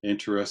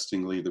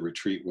 Interestingly, the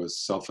retreat was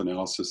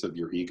self-analysis of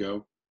your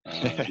ego.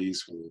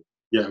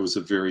 It was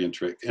a very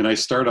interesting. And I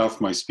start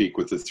off my speak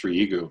with the 3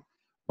 ego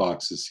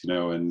boxes,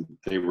 and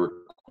they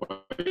were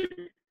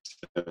quite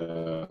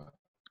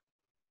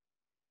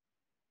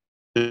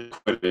a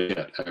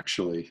bit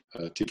actually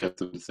to get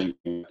them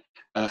thinking.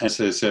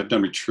 As I said, I've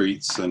done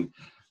retreats and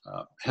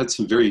had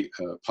some very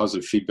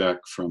positive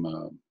feedback from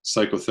a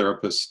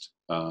psychotherapist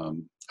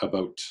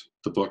about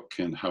the book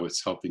and how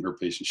it's helping her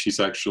patients. She's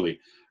actually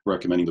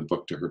recommending the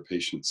book to her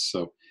patients.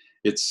 So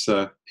it's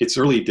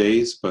early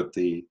days, but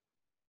the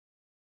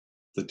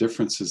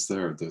difference is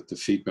there. The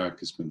feedback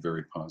has been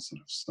very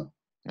positive. So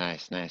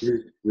Nice, nice.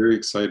 Very, very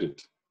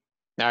excited.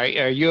 Now,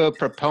 are you a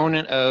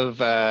proponent of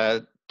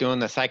doing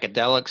the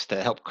psychedelics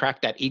to help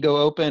crack that ego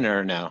open,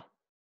 or no?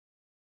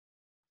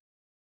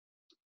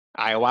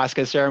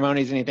 Ayahuasca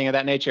ceremonies, anything of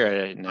that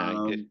nature?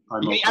 No,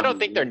 I don't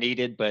think they're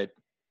needed, but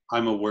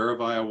I'm aware of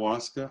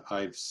ayahuasca.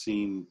 I've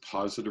seen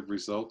positive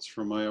results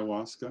from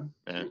ayahuasca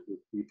yeah. with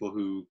people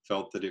who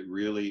felt that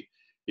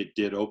it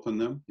did open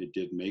them. It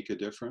did make a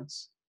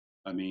difference.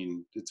 I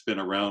mean, it's been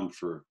around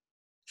for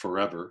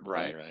forever,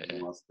 right? Right, right. Yeah.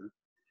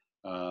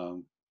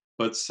 Ayahuasca.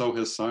 But so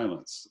has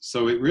silence.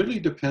 So it really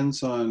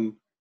depends on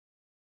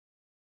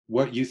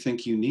what you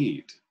think you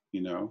need,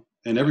 you know.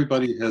 And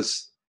everybody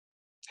has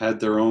had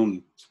their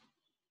own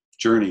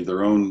journey,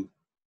 their own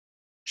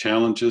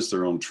challenges,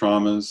 their own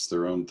traumas,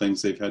 their own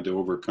things they've had to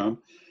overcome.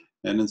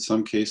 And in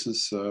some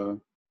cases,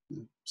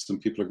 some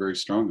people are very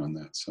strong on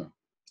that. So I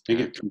think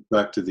it comes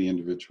back to the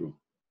individual.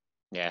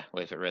 Yeah,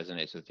 well, if it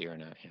resonates with you or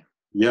not. Yeah.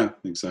 Yeah,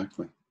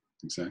 exactly.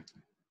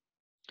 Exactly.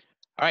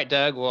 All right,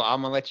 Doug. Well,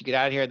 I'm gonna let you get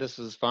out of here. This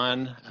was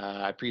fun.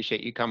 I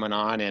appreciate you coming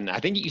on, and I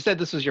think you said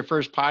this was your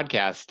first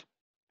podcast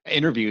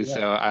interview, Yeah.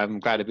 so I'm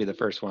glad to be the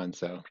first one.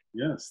 So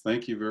Yes,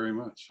 thank you very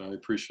much. I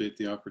appreciate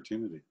the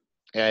opportunity.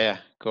 yeah, yeah,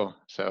 cool.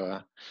 So,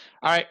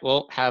 all right.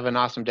 Well, have an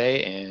awesome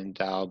day, and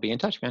I'll be in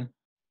touch, man.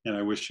 And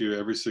I wish you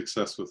every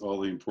success with all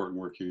the important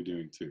work you're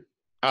doing too.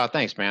 Oh,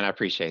 thanks, man. I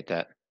appreciate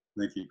that.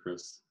 Thank you,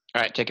 Chris.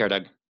 All right, take care,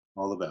 Doug.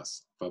 All the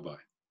best. Bye-bye.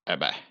 Bye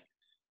bye.